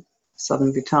palsy in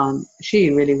southern Bhutan.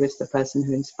 She really was the person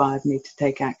who inspired me to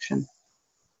take action.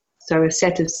 So a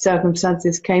set of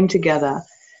circumstances came together.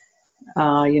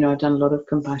 I've done a lot of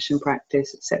compassion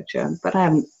practice, etc., but I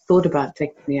haven't thought about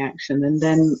taking the action. And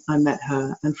then I met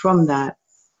her, and from that,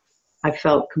 I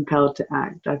felt compelled to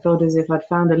act. I felt as if I'd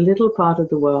found a little part of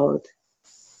the world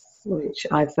which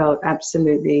I felt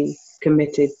absolutely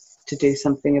committed to do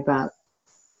something about.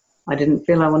 I didn't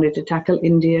feel I wanted to tackle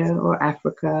India or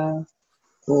Africa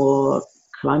or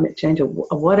climate change or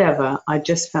whatever. I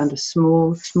just found a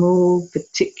small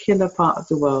particular part of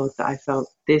the world that I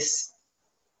felt this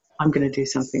I'm going to do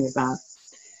something about.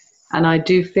 And I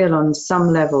do feel on some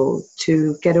level,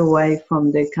 to get away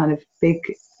from the kind of big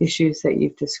issues that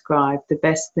you've described, the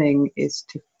best thing is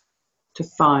to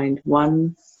find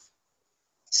one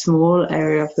small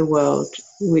area of the world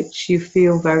which you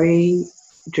feel very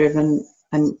driven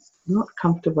and not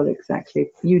comfortable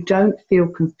exactly. You don't feel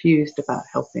confused about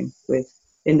helping with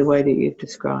in the way that you've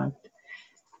described.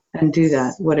 And do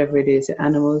that, whatever it is, the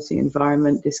animals, the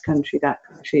environment, this country, that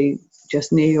country.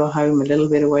 just near your home, a little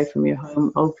bit away from your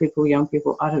home, old people, young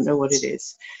people, I don't know what it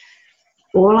is.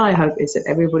 All I hope is that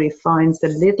everybody finds the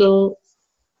little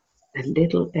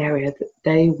area that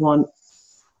they want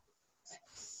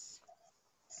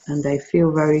and they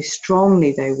feel very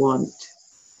strongly they want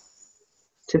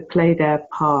to play their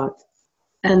part.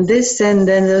 And this, and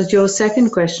then your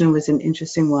second question was an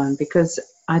interesting one, because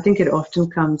I think it often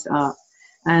comes up.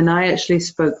 And I actually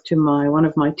spoke to one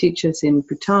of my teachers in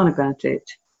Bhutan about it,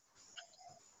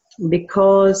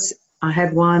 because I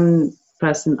had one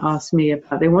person ask me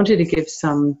about, they wanted to give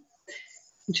some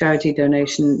charity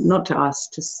donation, not to us,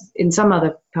 in some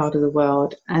other part of the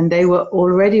world, and they were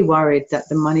already worried that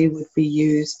the money would be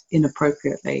used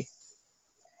inappropriately.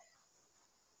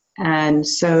 And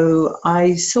so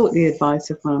I sought the advice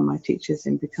of one of my teachers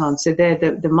in Bhutan. So there,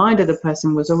 the mind of the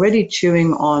person was already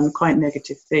chewing on quite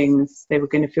negative things. They were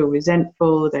going to feel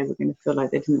resentful. They were going to feel like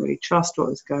they didn't really trust what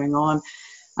was going on.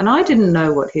 And I didn't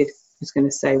know what he was going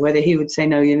to say, whether he would say,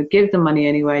 no, give the money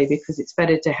anyway because it's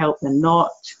better to help than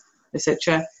not,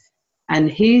 etc. And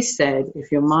he said,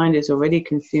 if your mind is already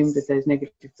consumed with those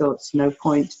negative thoughts, no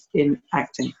point in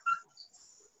acting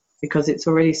because it's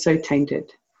already so tainted.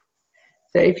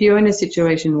 So if you're in a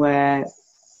situation where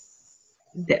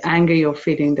the anger you're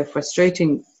feeling, the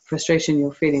frustration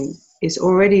you're feeling is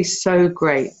already so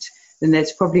great, then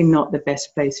that's probably not the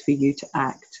best place for you to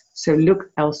act. So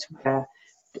look elsewhere.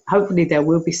 Hopefully there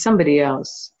will be somebody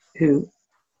else who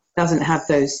doesn't have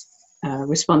those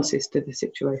responses to the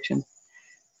situation.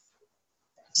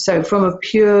 So from a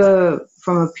pure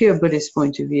Buddhist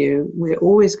point of view, we're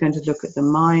always going to look at the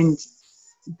mind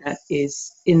that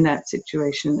is in that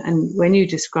situation. And when you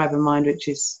describe a mind which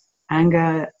is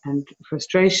anger and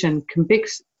frustration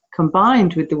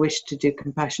combined with the wish to do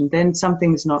compassion, then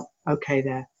something's not okay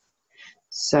there.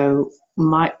 So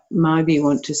maybe you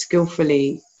want to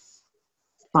skillfully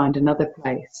find another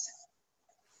place.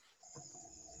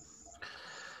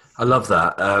 I love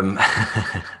that.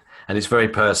 And it's very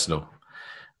personal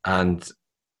and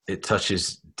it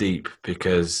touches deep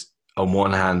because on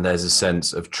one hand, there's a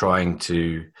sense of trying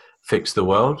to fix the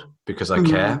world because I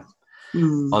care.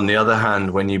 On the other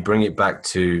hand, when you bring it back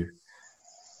to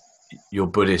your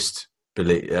Buddhist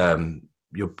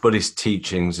your Buddhist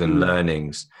teachings and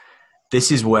learnings,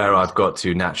 this is where I've got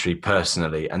to naturally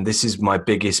personally. And this is my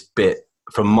biggest bit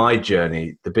from my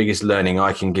journey. The biggest learning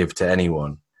I can give to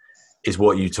anyone is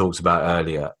what you talked about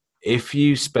earlier. If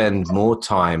you spend more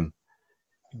time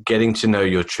getting to know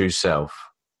your true self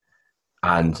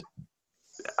and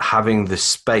having the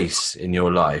space in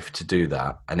your life to do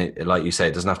that, and it, like you say,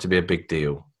 it doesn't have to be a big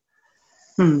deal.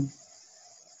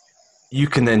 You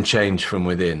can then change from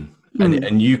within,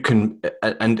 and you can,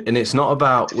 and it's not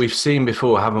about, we've seen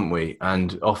before, haven't we?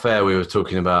 And off air, we were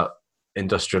talking about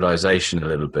industrialization a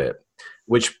little bit,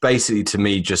 which basically to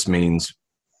me just means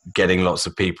getting lots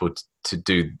of people to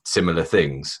do similar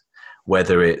things,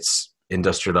 whether it's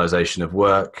industrialization of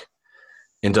work,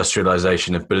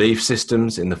 industrialization of belief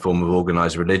systems in the form of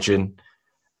organized religion.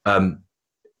 That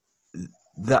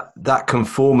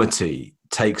conformity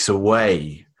takes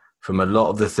away from a lot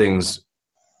of the things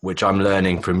which I'm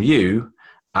learning from you,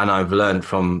 and I've learned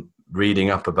from reading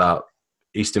up about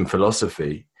Eastern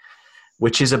philosophy,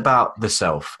 which is about the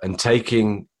self and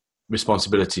taking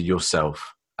responsibility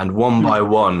yourself. And one by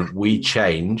one, we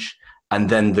change, and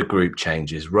then the group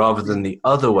changes, rather than the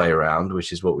other way around,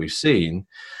 which is what we've seen,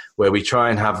 where we try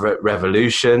and have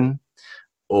revolution,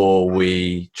 or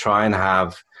we try and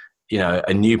have,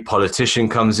 a new politician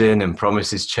comes in and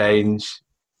promises change.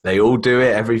 They all do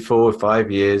it every 4 or 5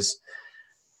 years.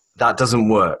 That doesn't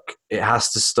work. It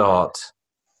has to start,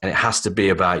 and it has to be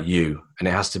about you, and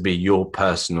it has to be your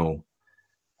personal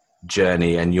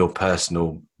journey and your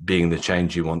personal being the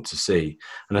change you want to see.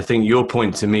 And I think your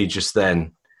point to me just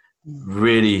then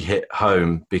really hit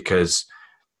home, because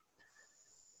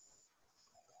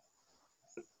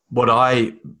what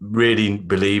I really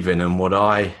believe in and what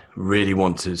I really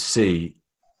want to see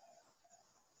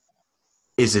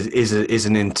is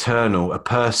an internal, a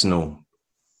personal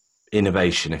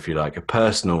innovation, if you like, a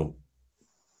personal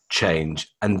change.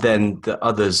 And then the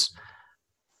others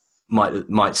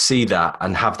might see that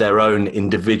and have their own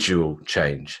individual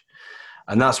change.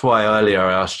 And that's why earlier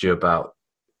I asked you about,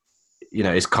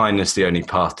 is kindness the only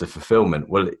path to fulfillment?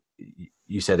 Well,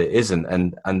 you said it isn't.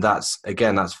 And that's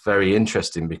very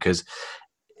interesting, because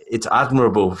it's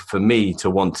admirable for me to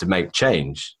want to make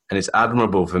change. And it's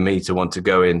admirable for me to want to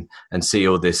go in and see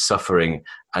all this suffering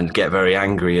and get very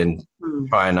angry and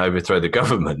try and overthrow the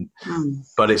government.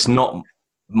 But it's not,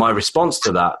 my response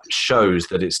to that shows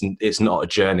that it's not a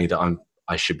journey that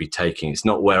I should be taking. It's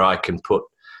not where I can put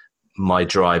my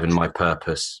drive and my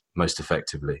purpose most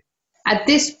effectively? At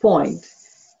this point,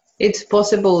 it's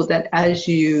possible that as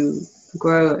you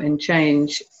grow and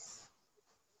change,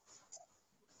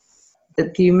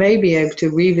 that you may be able to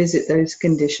revisit those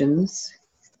conditions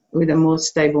with a more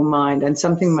stable mind, and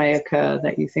something may occur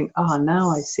that you think, now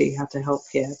I see how to help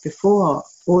here. Before,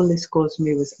 all this caused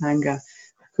me was anger.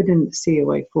 I couldn't see a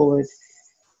way forward.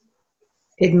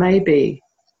 It may be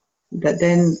that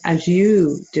then as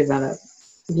you develop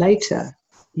later,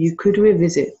 you could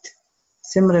revisit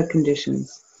similar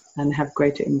conditions and have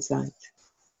greater insight.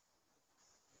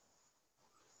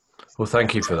 Well,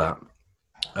 thank you for that.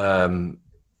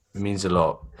 It means a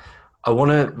lot. I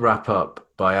want to wrap up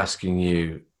by asking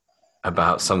you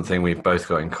about something we've both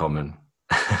got in common.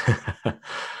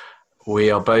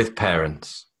 We are both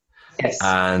parents. Yes.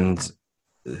 And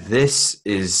this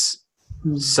is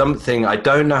something, I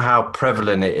don't know how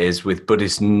prevalent it is with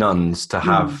Buddhist nuns to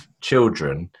have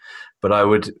children, but I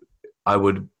would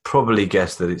probably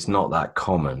guess that it's not that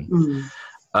common.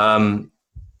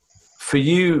 For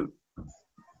you,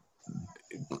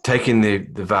 taking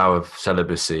the vow of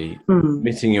celibacy,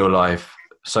 committing your life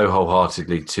so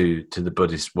wholeheartedly to the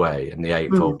Buddhist way and the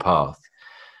Eightfold Path,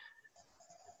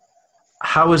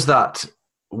 how has that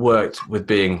worked with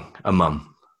being a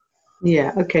mum?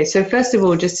 Yeah, okay. So first of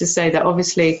all, just to say that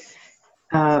obviously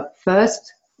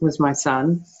first was my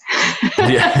son.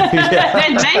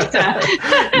 Then later,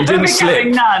 you didn't slip.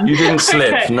 None. You didn't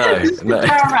slip. No.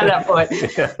 Around that point.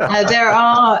 There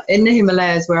are, in the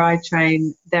Himalayas where I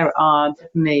train, there are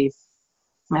definitely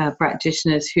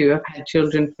practitioners who have had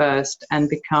children first and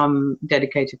become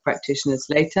dedicated practitioners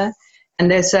later. And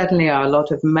there certainly are a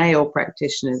lot of male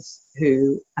practitioners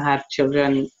who have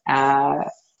children.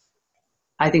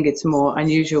 I think it's more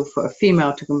unusual for a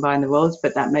female to combine the roles,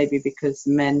 but that may be because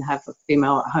men have a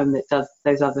female at home that does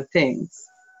those other things.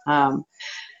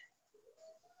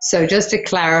 So just to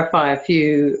clarify a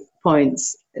few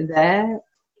points there,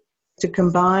 to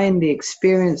combine the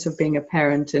experience of being a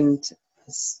parent and,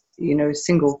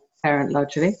 single parent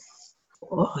largely,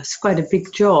 it's quite a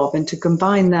big job. And to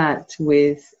combine that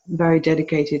with very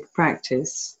dedicated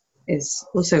practice is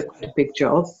also quite a big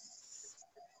job.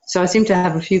 So I seem to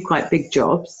have a few quite big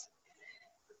jobs.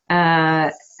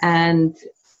 And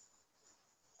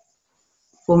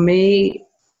for me,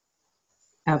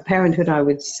 parenthood, I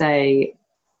would say,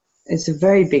 is a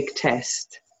very big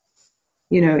test.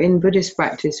 In Buddhist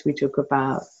practice, we talk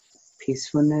about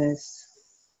peacefulness,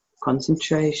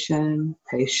 concentration,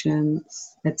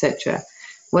 patience, etc.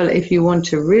 Well, if you want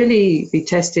to really be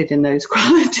tested in those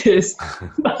qualities,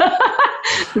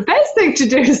 the best thing to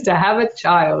do is to have a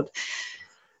child.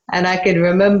 And I can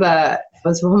remember there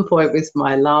was one point with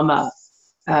my Lama.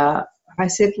 I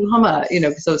said, Lama,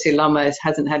 because obviously Lama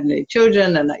hasn't had any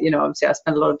children. And, obviously I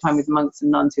spent a lot of time with monks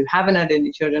and nuns who haven't had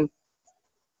any children.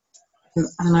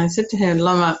 And I said to him,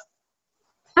 Lama,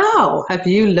 how have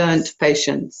you learnt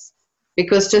patience?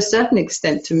 Because to a certain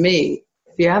extent, to me,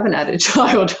 if you haven't had a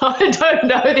child, I don't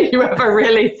know that you ever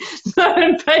really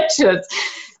learned patience.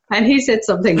 And he said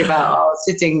something about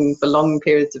sitting for long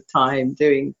periods of time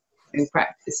doing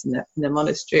practice in the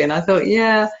monastery. And I thought,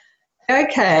 yeah,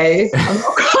 okay. I'm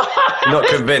not quite, not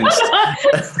convinced.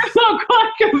 Not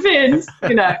quite convinced,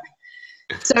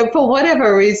 So for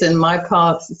whatever reason, my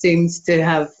path seems to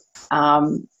have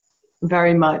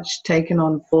very much taken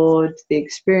on board the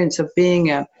experience of being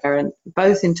a parent,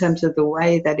 both in terms of the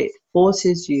way that it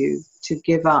forces you to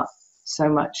give up so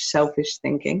much selfish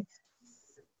thinking.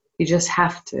 You just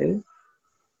have to.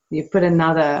 You put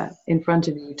another in front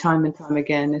of you time and time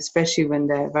again, especially when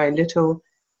they're very little.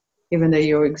 Even though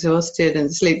you're exhausted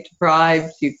and sleep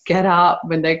deprived, you get up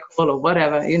when they call or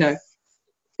whatever,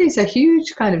 These are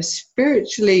huge kind of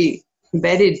spiritually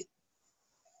embedded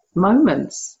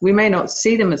moments. We may not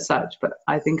see them as such, but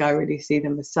I think I really see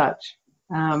them as such.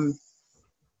 And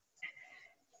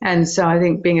so I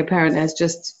think being a parent has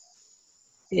just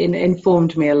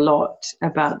informed me a lot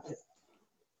about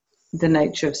the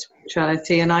nature of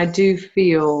spirituality. And I do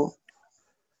feel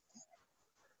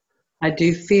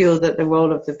that the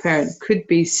role of the parent could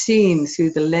be seen through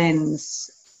the lens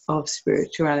of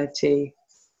spirituality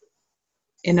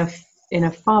in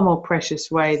a far more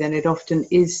precious way than it often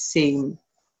is seen,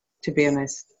 to be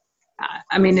honest.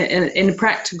 I mean, in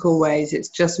practical ways, it's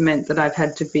just meant that I've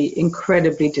had to be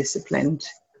incredibly disciplined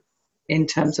in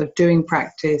terms of doing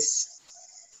practice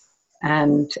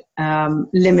and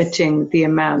limiting the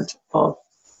amount of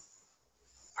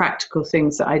practical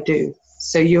things that I do.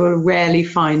 So you'll rarely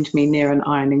find me near an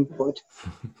ironing board,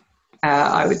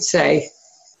 I would say.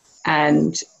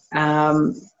 And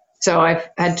So I've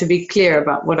had to be clear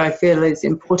about what I feel is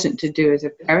important to do as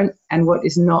a parent and what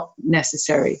is not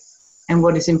necessary, and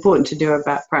what is important to do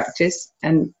about practice,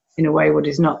 and in a way what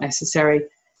is not necessary.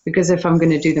 Because if I'm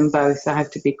going to do them both, I have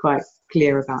to be quite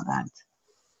clear about that.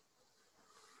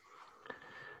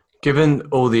 Given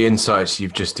all the insights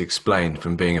you've just explained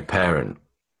from being a parent,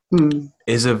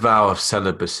 is a vow of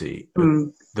celibacy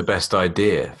the best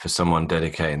idea for someone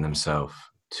dedicating themselves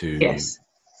to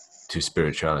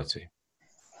spirituality?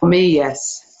 For me,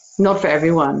 yes. Not for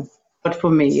everyone, but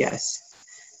for me, yes.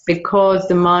 Because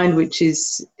the mind, which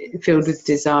is filled with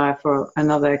desire for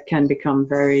another, can become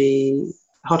very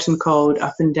hot and cold,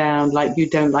 up and down, like you,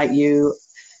 don't like you.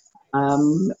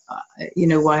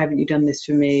 Why haven't you done this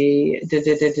for me?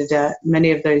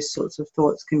 Many of those sorts of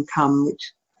thoughts can come,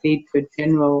 which lead to a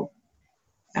general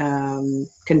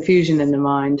confusion in the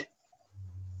mind.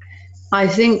 I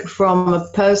think from a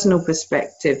personal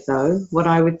perspective, though, what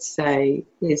I would say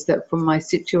is that from my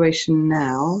situation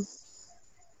now,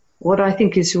 what I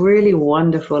think is really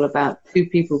wonderful about two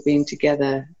people being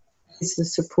together is the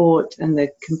support and the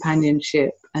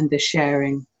companionship and the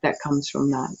sharing that comes from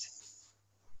that.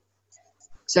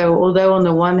 So although on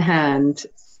the one hand,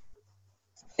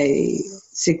 a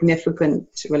significant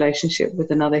relationship with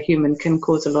another human can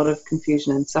cause a lot of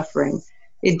confusion and suffering,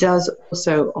 it does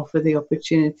also offer the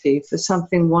opportunity for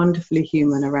something wonderfully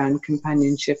human around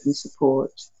companionship and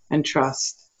support and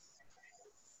trust.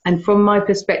 And from my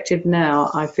perspective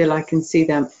now, I feel I can see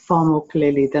them far more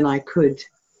clearly than I could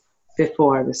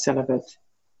before I was celibate.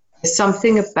 There's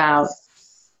something about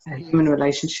a human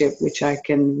relationship which I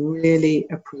can really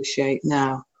appreciate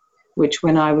now, which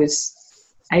when I was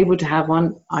able to have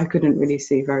one, I couldn't really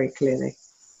see very clearly.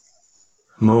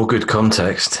 More good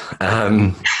context.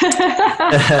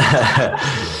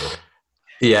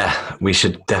 Yeah, we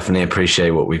should definitely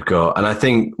appreciate what we've got. And I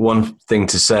think one thing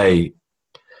to say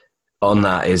on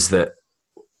that is that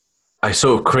I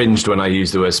sort of cringed when I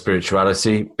used the word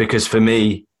spirituality, because for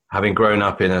me, having grown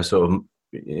up in a sort of,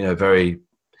 very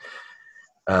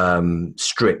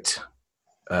strict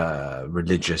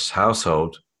religious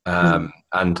household,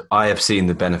 and I have seen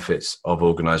the benefits of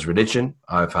organized religion.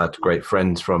 I've had great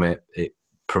friends from it. It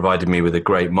provided me with a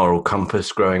great moral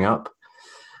compass growing up.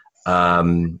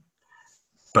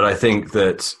 But I think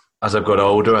that as I've got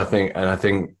older, I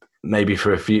think maybe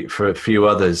for a few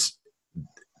others,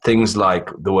 things like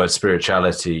the word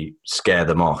spirituality scare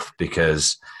them off,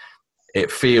 because it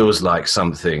feels like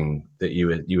something that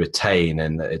you attain,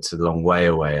 and that it's a long way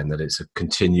away, and that it's a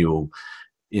continual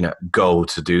goal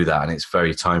to do that, and it's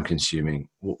very time consuming.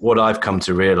 What I've come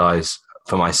to realize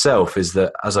for myself is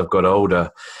that as I've got older,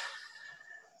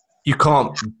 you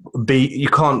can't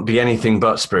be anything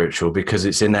but spiritual, because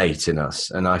it's innate in us.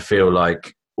 And I feel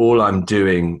like all I'm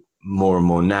doing more and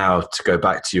more now, to go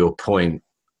back to your point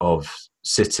of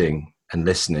sitting and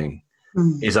listening,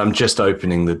 is I'm just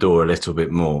opening the door a little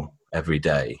bit more every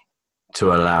day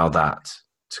to allow that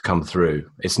to come through.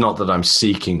 It's not that I'm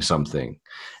seeking something,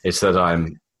 it's that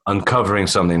I'm uncovering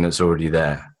something that's already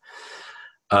there.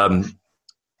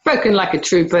 Spoken like a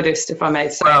true Buddhist, if I may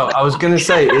say. Well, I was going to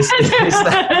say, come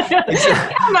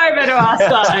over to our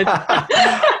side.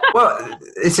 Well,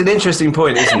 it's an interesting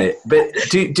point, isn't it? But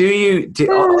do you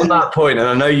on that point, and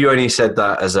I know you only said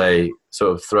that as a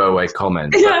sort of throwaway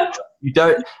comment, Yeah. You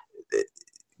don't.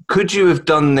 Could you have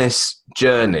done this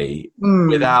journey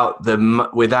without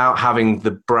having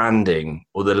the branding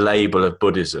or the label of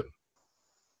Buddhism?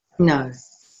 No,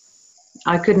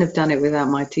 I couldn't have done it without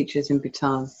my teachers in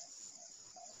Bhutan.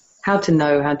 How to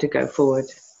know how to go forward.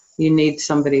 You need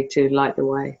somebody to light the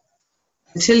way.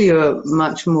 Until you're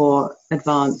much more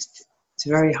advanced, it's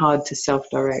very hard to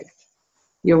self-direct.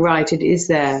 You're right, it is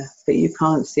there, but you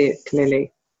can't see it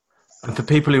clearly. And for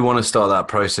people who want to start that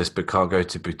process but can't go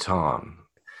to Bhutan,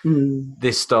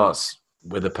 this starts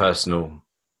with a personal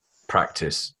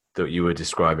practice that you were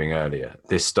describing earlier.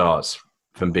 This starts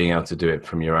from being able to do it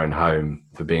from your own home,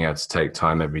 for being able to take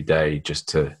time every day just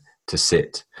to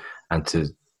sit and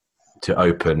to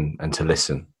open and to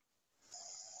listen.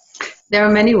 There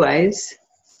are many ways.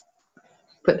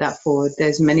 Put that forward.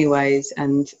 There's many ways,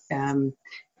 and I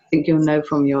think you'll know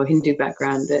from your Hindu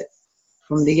background that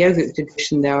from the yogic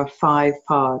tradition there are 5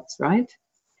 paths, right?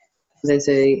 There's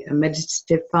a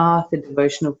meditative path, a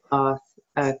devotional path,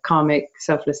 a karmic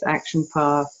selfless action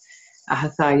path, a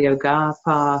hatha yoga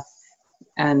path,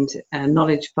 and a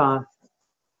knowledge path.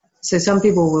 So some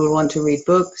people will want to read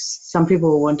books, some people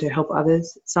will want to help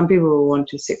others, some people will want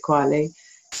to sit quietly.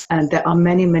 And there are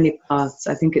many, many paths.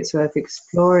 I think it's worth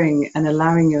exploring and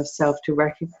allowing yourself to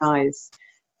recognize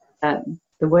that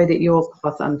the way that your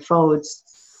path unfolds,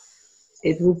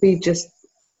 it will be just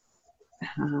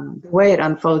the way it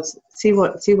unfolds, see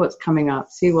what's coming up,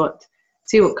 see what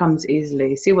comes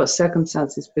easily, see what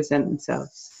circumstances present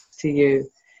themselves to you.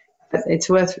 But it's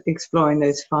worth exploring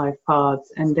those 5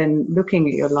 paths and then looking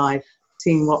at your life,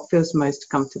 seeing what feels most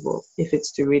comfortable. If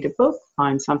it's to read a book,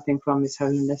 find something from His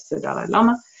Holiness the Dalai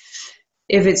Lama.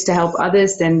 If it's to help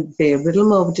others, then be a little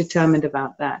more determined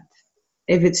about that.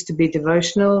 If it's to be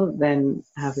devotional, then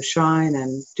have a shrine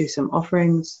and do some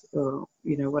offerings or,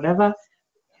 whatever.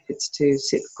 If it's to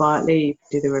sit quietly,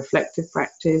 do the reflective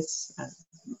practice,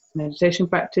 meditation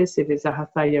practice. If it's a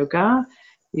hatha yoga,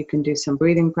 you can do some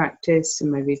breathing practice and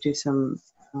maybe do some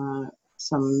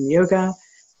yoga.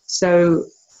 So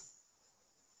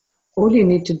all you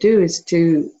need to do is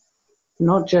to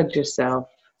not judge yourself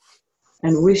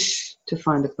and wish to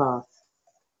find a path.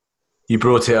 You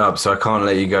brought it up, so I can't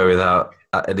let you go without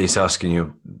at least asking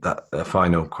you that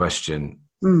final question.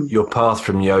 Your path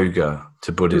from yoga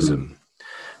to Buddhism.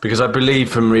 Because I believe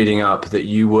from reading up that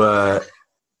you were,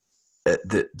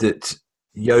 that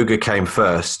yoga came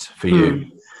first for you.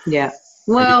 Yeah.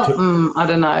 Well, I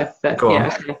don't know. But go on.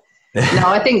 Okay. No,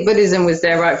 I think Buddhism was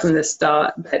there right from the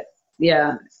start. But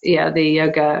the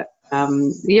yoga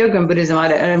and Buddhism, I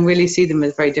don't really see them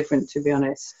as very different, to be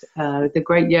honest. The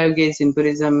great yogis in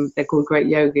Buddhism, they're called great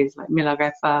yogis, like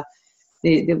Milarepa.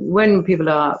 When people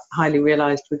are highly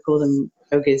realized, we call them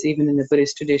yogis. Even in the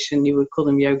Buddhist tradition, you would call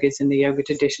them yogis in the yoga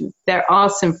tradition. There are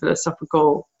some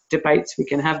philosophical debates we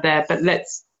can have there, but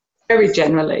let's say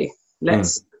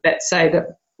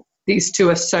that these two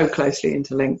are so closely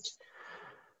interlinked.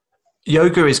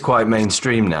 Yoga is quite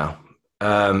mainstream now.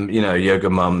 Yoga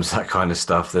mums, that kind of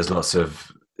stuff. There's lots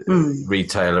of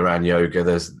retail around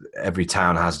yoga. Every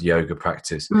town has yoga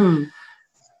practice.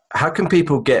 How can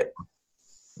people get,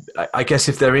 I guess,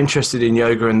 if they're interested in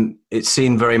yoga, and it's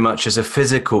seen very much as a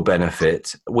physical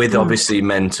benefit with obviously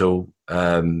mental,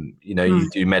 you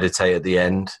do meditate at the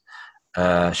end,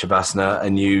 Shavasana,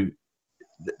 and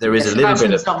there is a little bit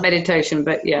of... It's not meditation,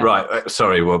 but yeah. Right,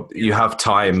 sorry. Well, you have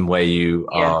time where you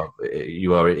are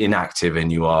inactive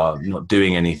and you are not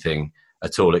doing anything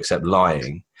at all except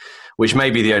lying, which may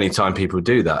be the only time people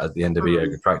do that at the end of a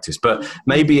yoga practice. But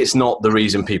maybe it's not the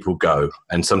reason people go,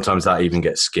 and sometimes that even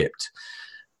gets skipped.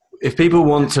 If people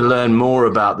want to learn more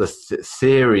about the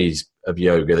theories of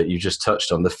yoga that you just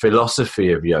touched on, the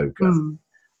philosophy of yoga,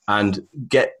 and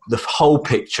get the whole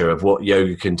picture of what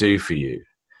yoga can do for you,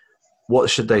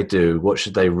 what should they do? What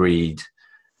should they read?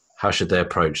 How should they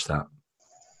approach that?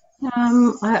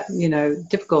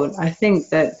 Difficult. I think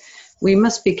that we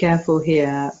must be careful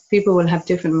here. People will have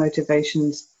different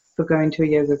motivations for going to a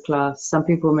yoga class. Some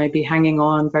people may be hanging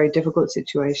on, very difficult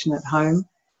situation at home,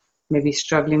 maybe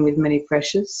struggling with many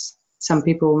pressures. Some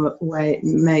people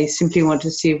may simply want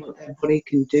to see what their body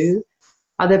can do.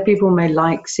 Other people may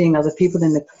like seeing other people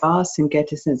in the class and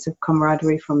get a sense of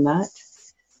camaraderie from that.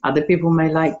 Other people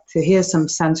may like to hear some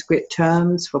Sanskrit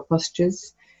terms for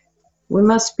postures. We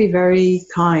must be very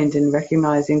kind in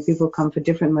recognizing people come for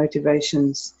different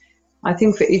motivations. I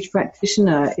think for each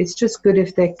practitioner, it's just good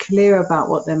if they're clear about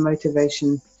what their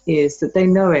motivation is, that they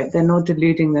know it, they're not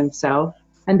deluding themselves,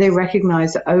 and they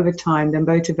recognize that over time their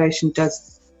motivation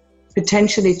does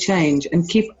potentially change, and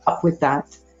keep up with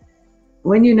that.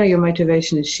 When you know your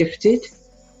motivation is shifted,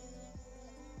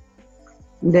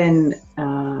 then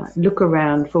look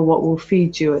around for what will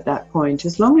feed you at that point.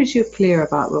 As long as you're clear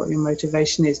about what your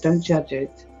motivation is, don't judge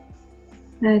it.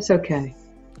 It's okay.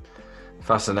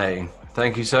 Fascinating.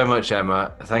 Thank you so much,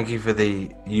 Emma. Thank you for the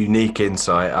unique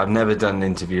insight. I've never done an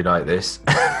interview like this.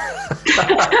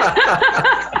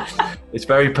 It's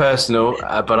very personal,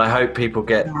 but I hope people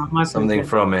get something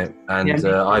from it. And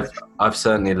I've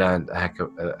certainly learned a heck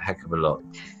of a lot.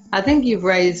 I think you've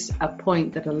raised a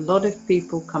point that a lot of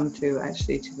people come to,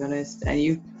 actually, to be honest. And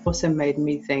you've also made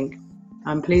me think.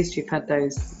 I'm pleased you've had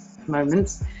those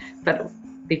moments, but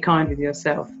be kind with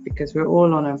yourself, because we're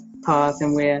all on a path,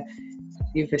 and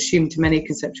you've assumed many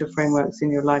conceptual frameworks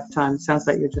in your lifetime. Sounds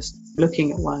like you're just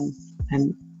looking at one,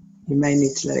 and you may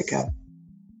need to let it go.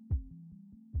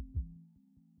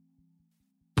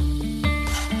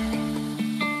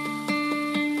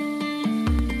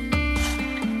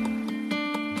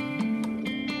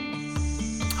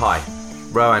 Hi,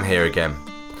 Rowan here again.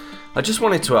 I just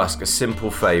wanted to ask a simple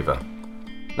favour.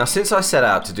 Now, since I set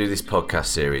out to do this podcast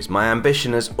series, my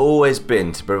ambition has always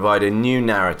been to provide a new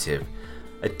narrative,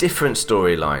 a different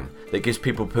storyline that gives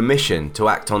people permission to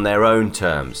act on their own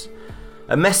terms.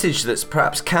 A message that's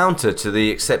perhaps counter to the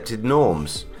accepted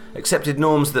norms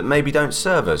that maybe don't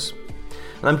serve us.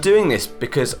 And I'm doing this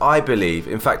because I believe,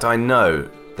 in fact I know,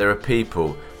 there are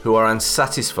people who are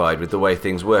unsatisfied with the way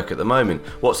things work at the moment,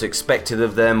 what's expected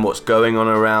of them, what's going on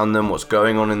around them, what's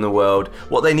going on in the world,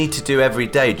 what they need to do every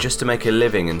day just to make a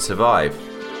living and survive.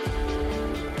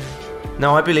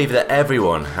 Now, I believe that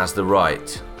everyone has the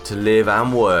right to live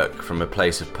and work from a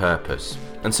place of purpose,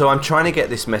 and so I'm trying to get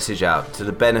this message out to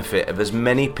the benefit of as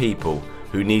many people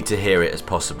who need to hear it as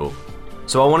possible.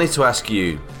 So I wanted to ask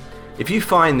you, if you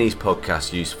find these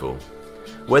podcasts useful,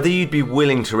 whether you'd be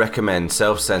willing to recommend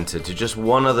Self-Centered to just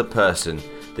one other person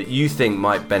that you think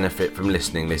might benefit from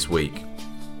listening this week.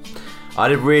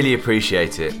 I'd really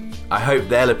appreciate it. I hope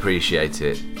they'll appreciate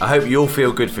it. I hope you'll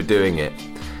feel good for doing it.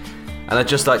 And I'd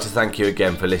just like to thank you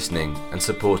again for listening and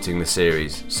supporting the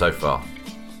series so far.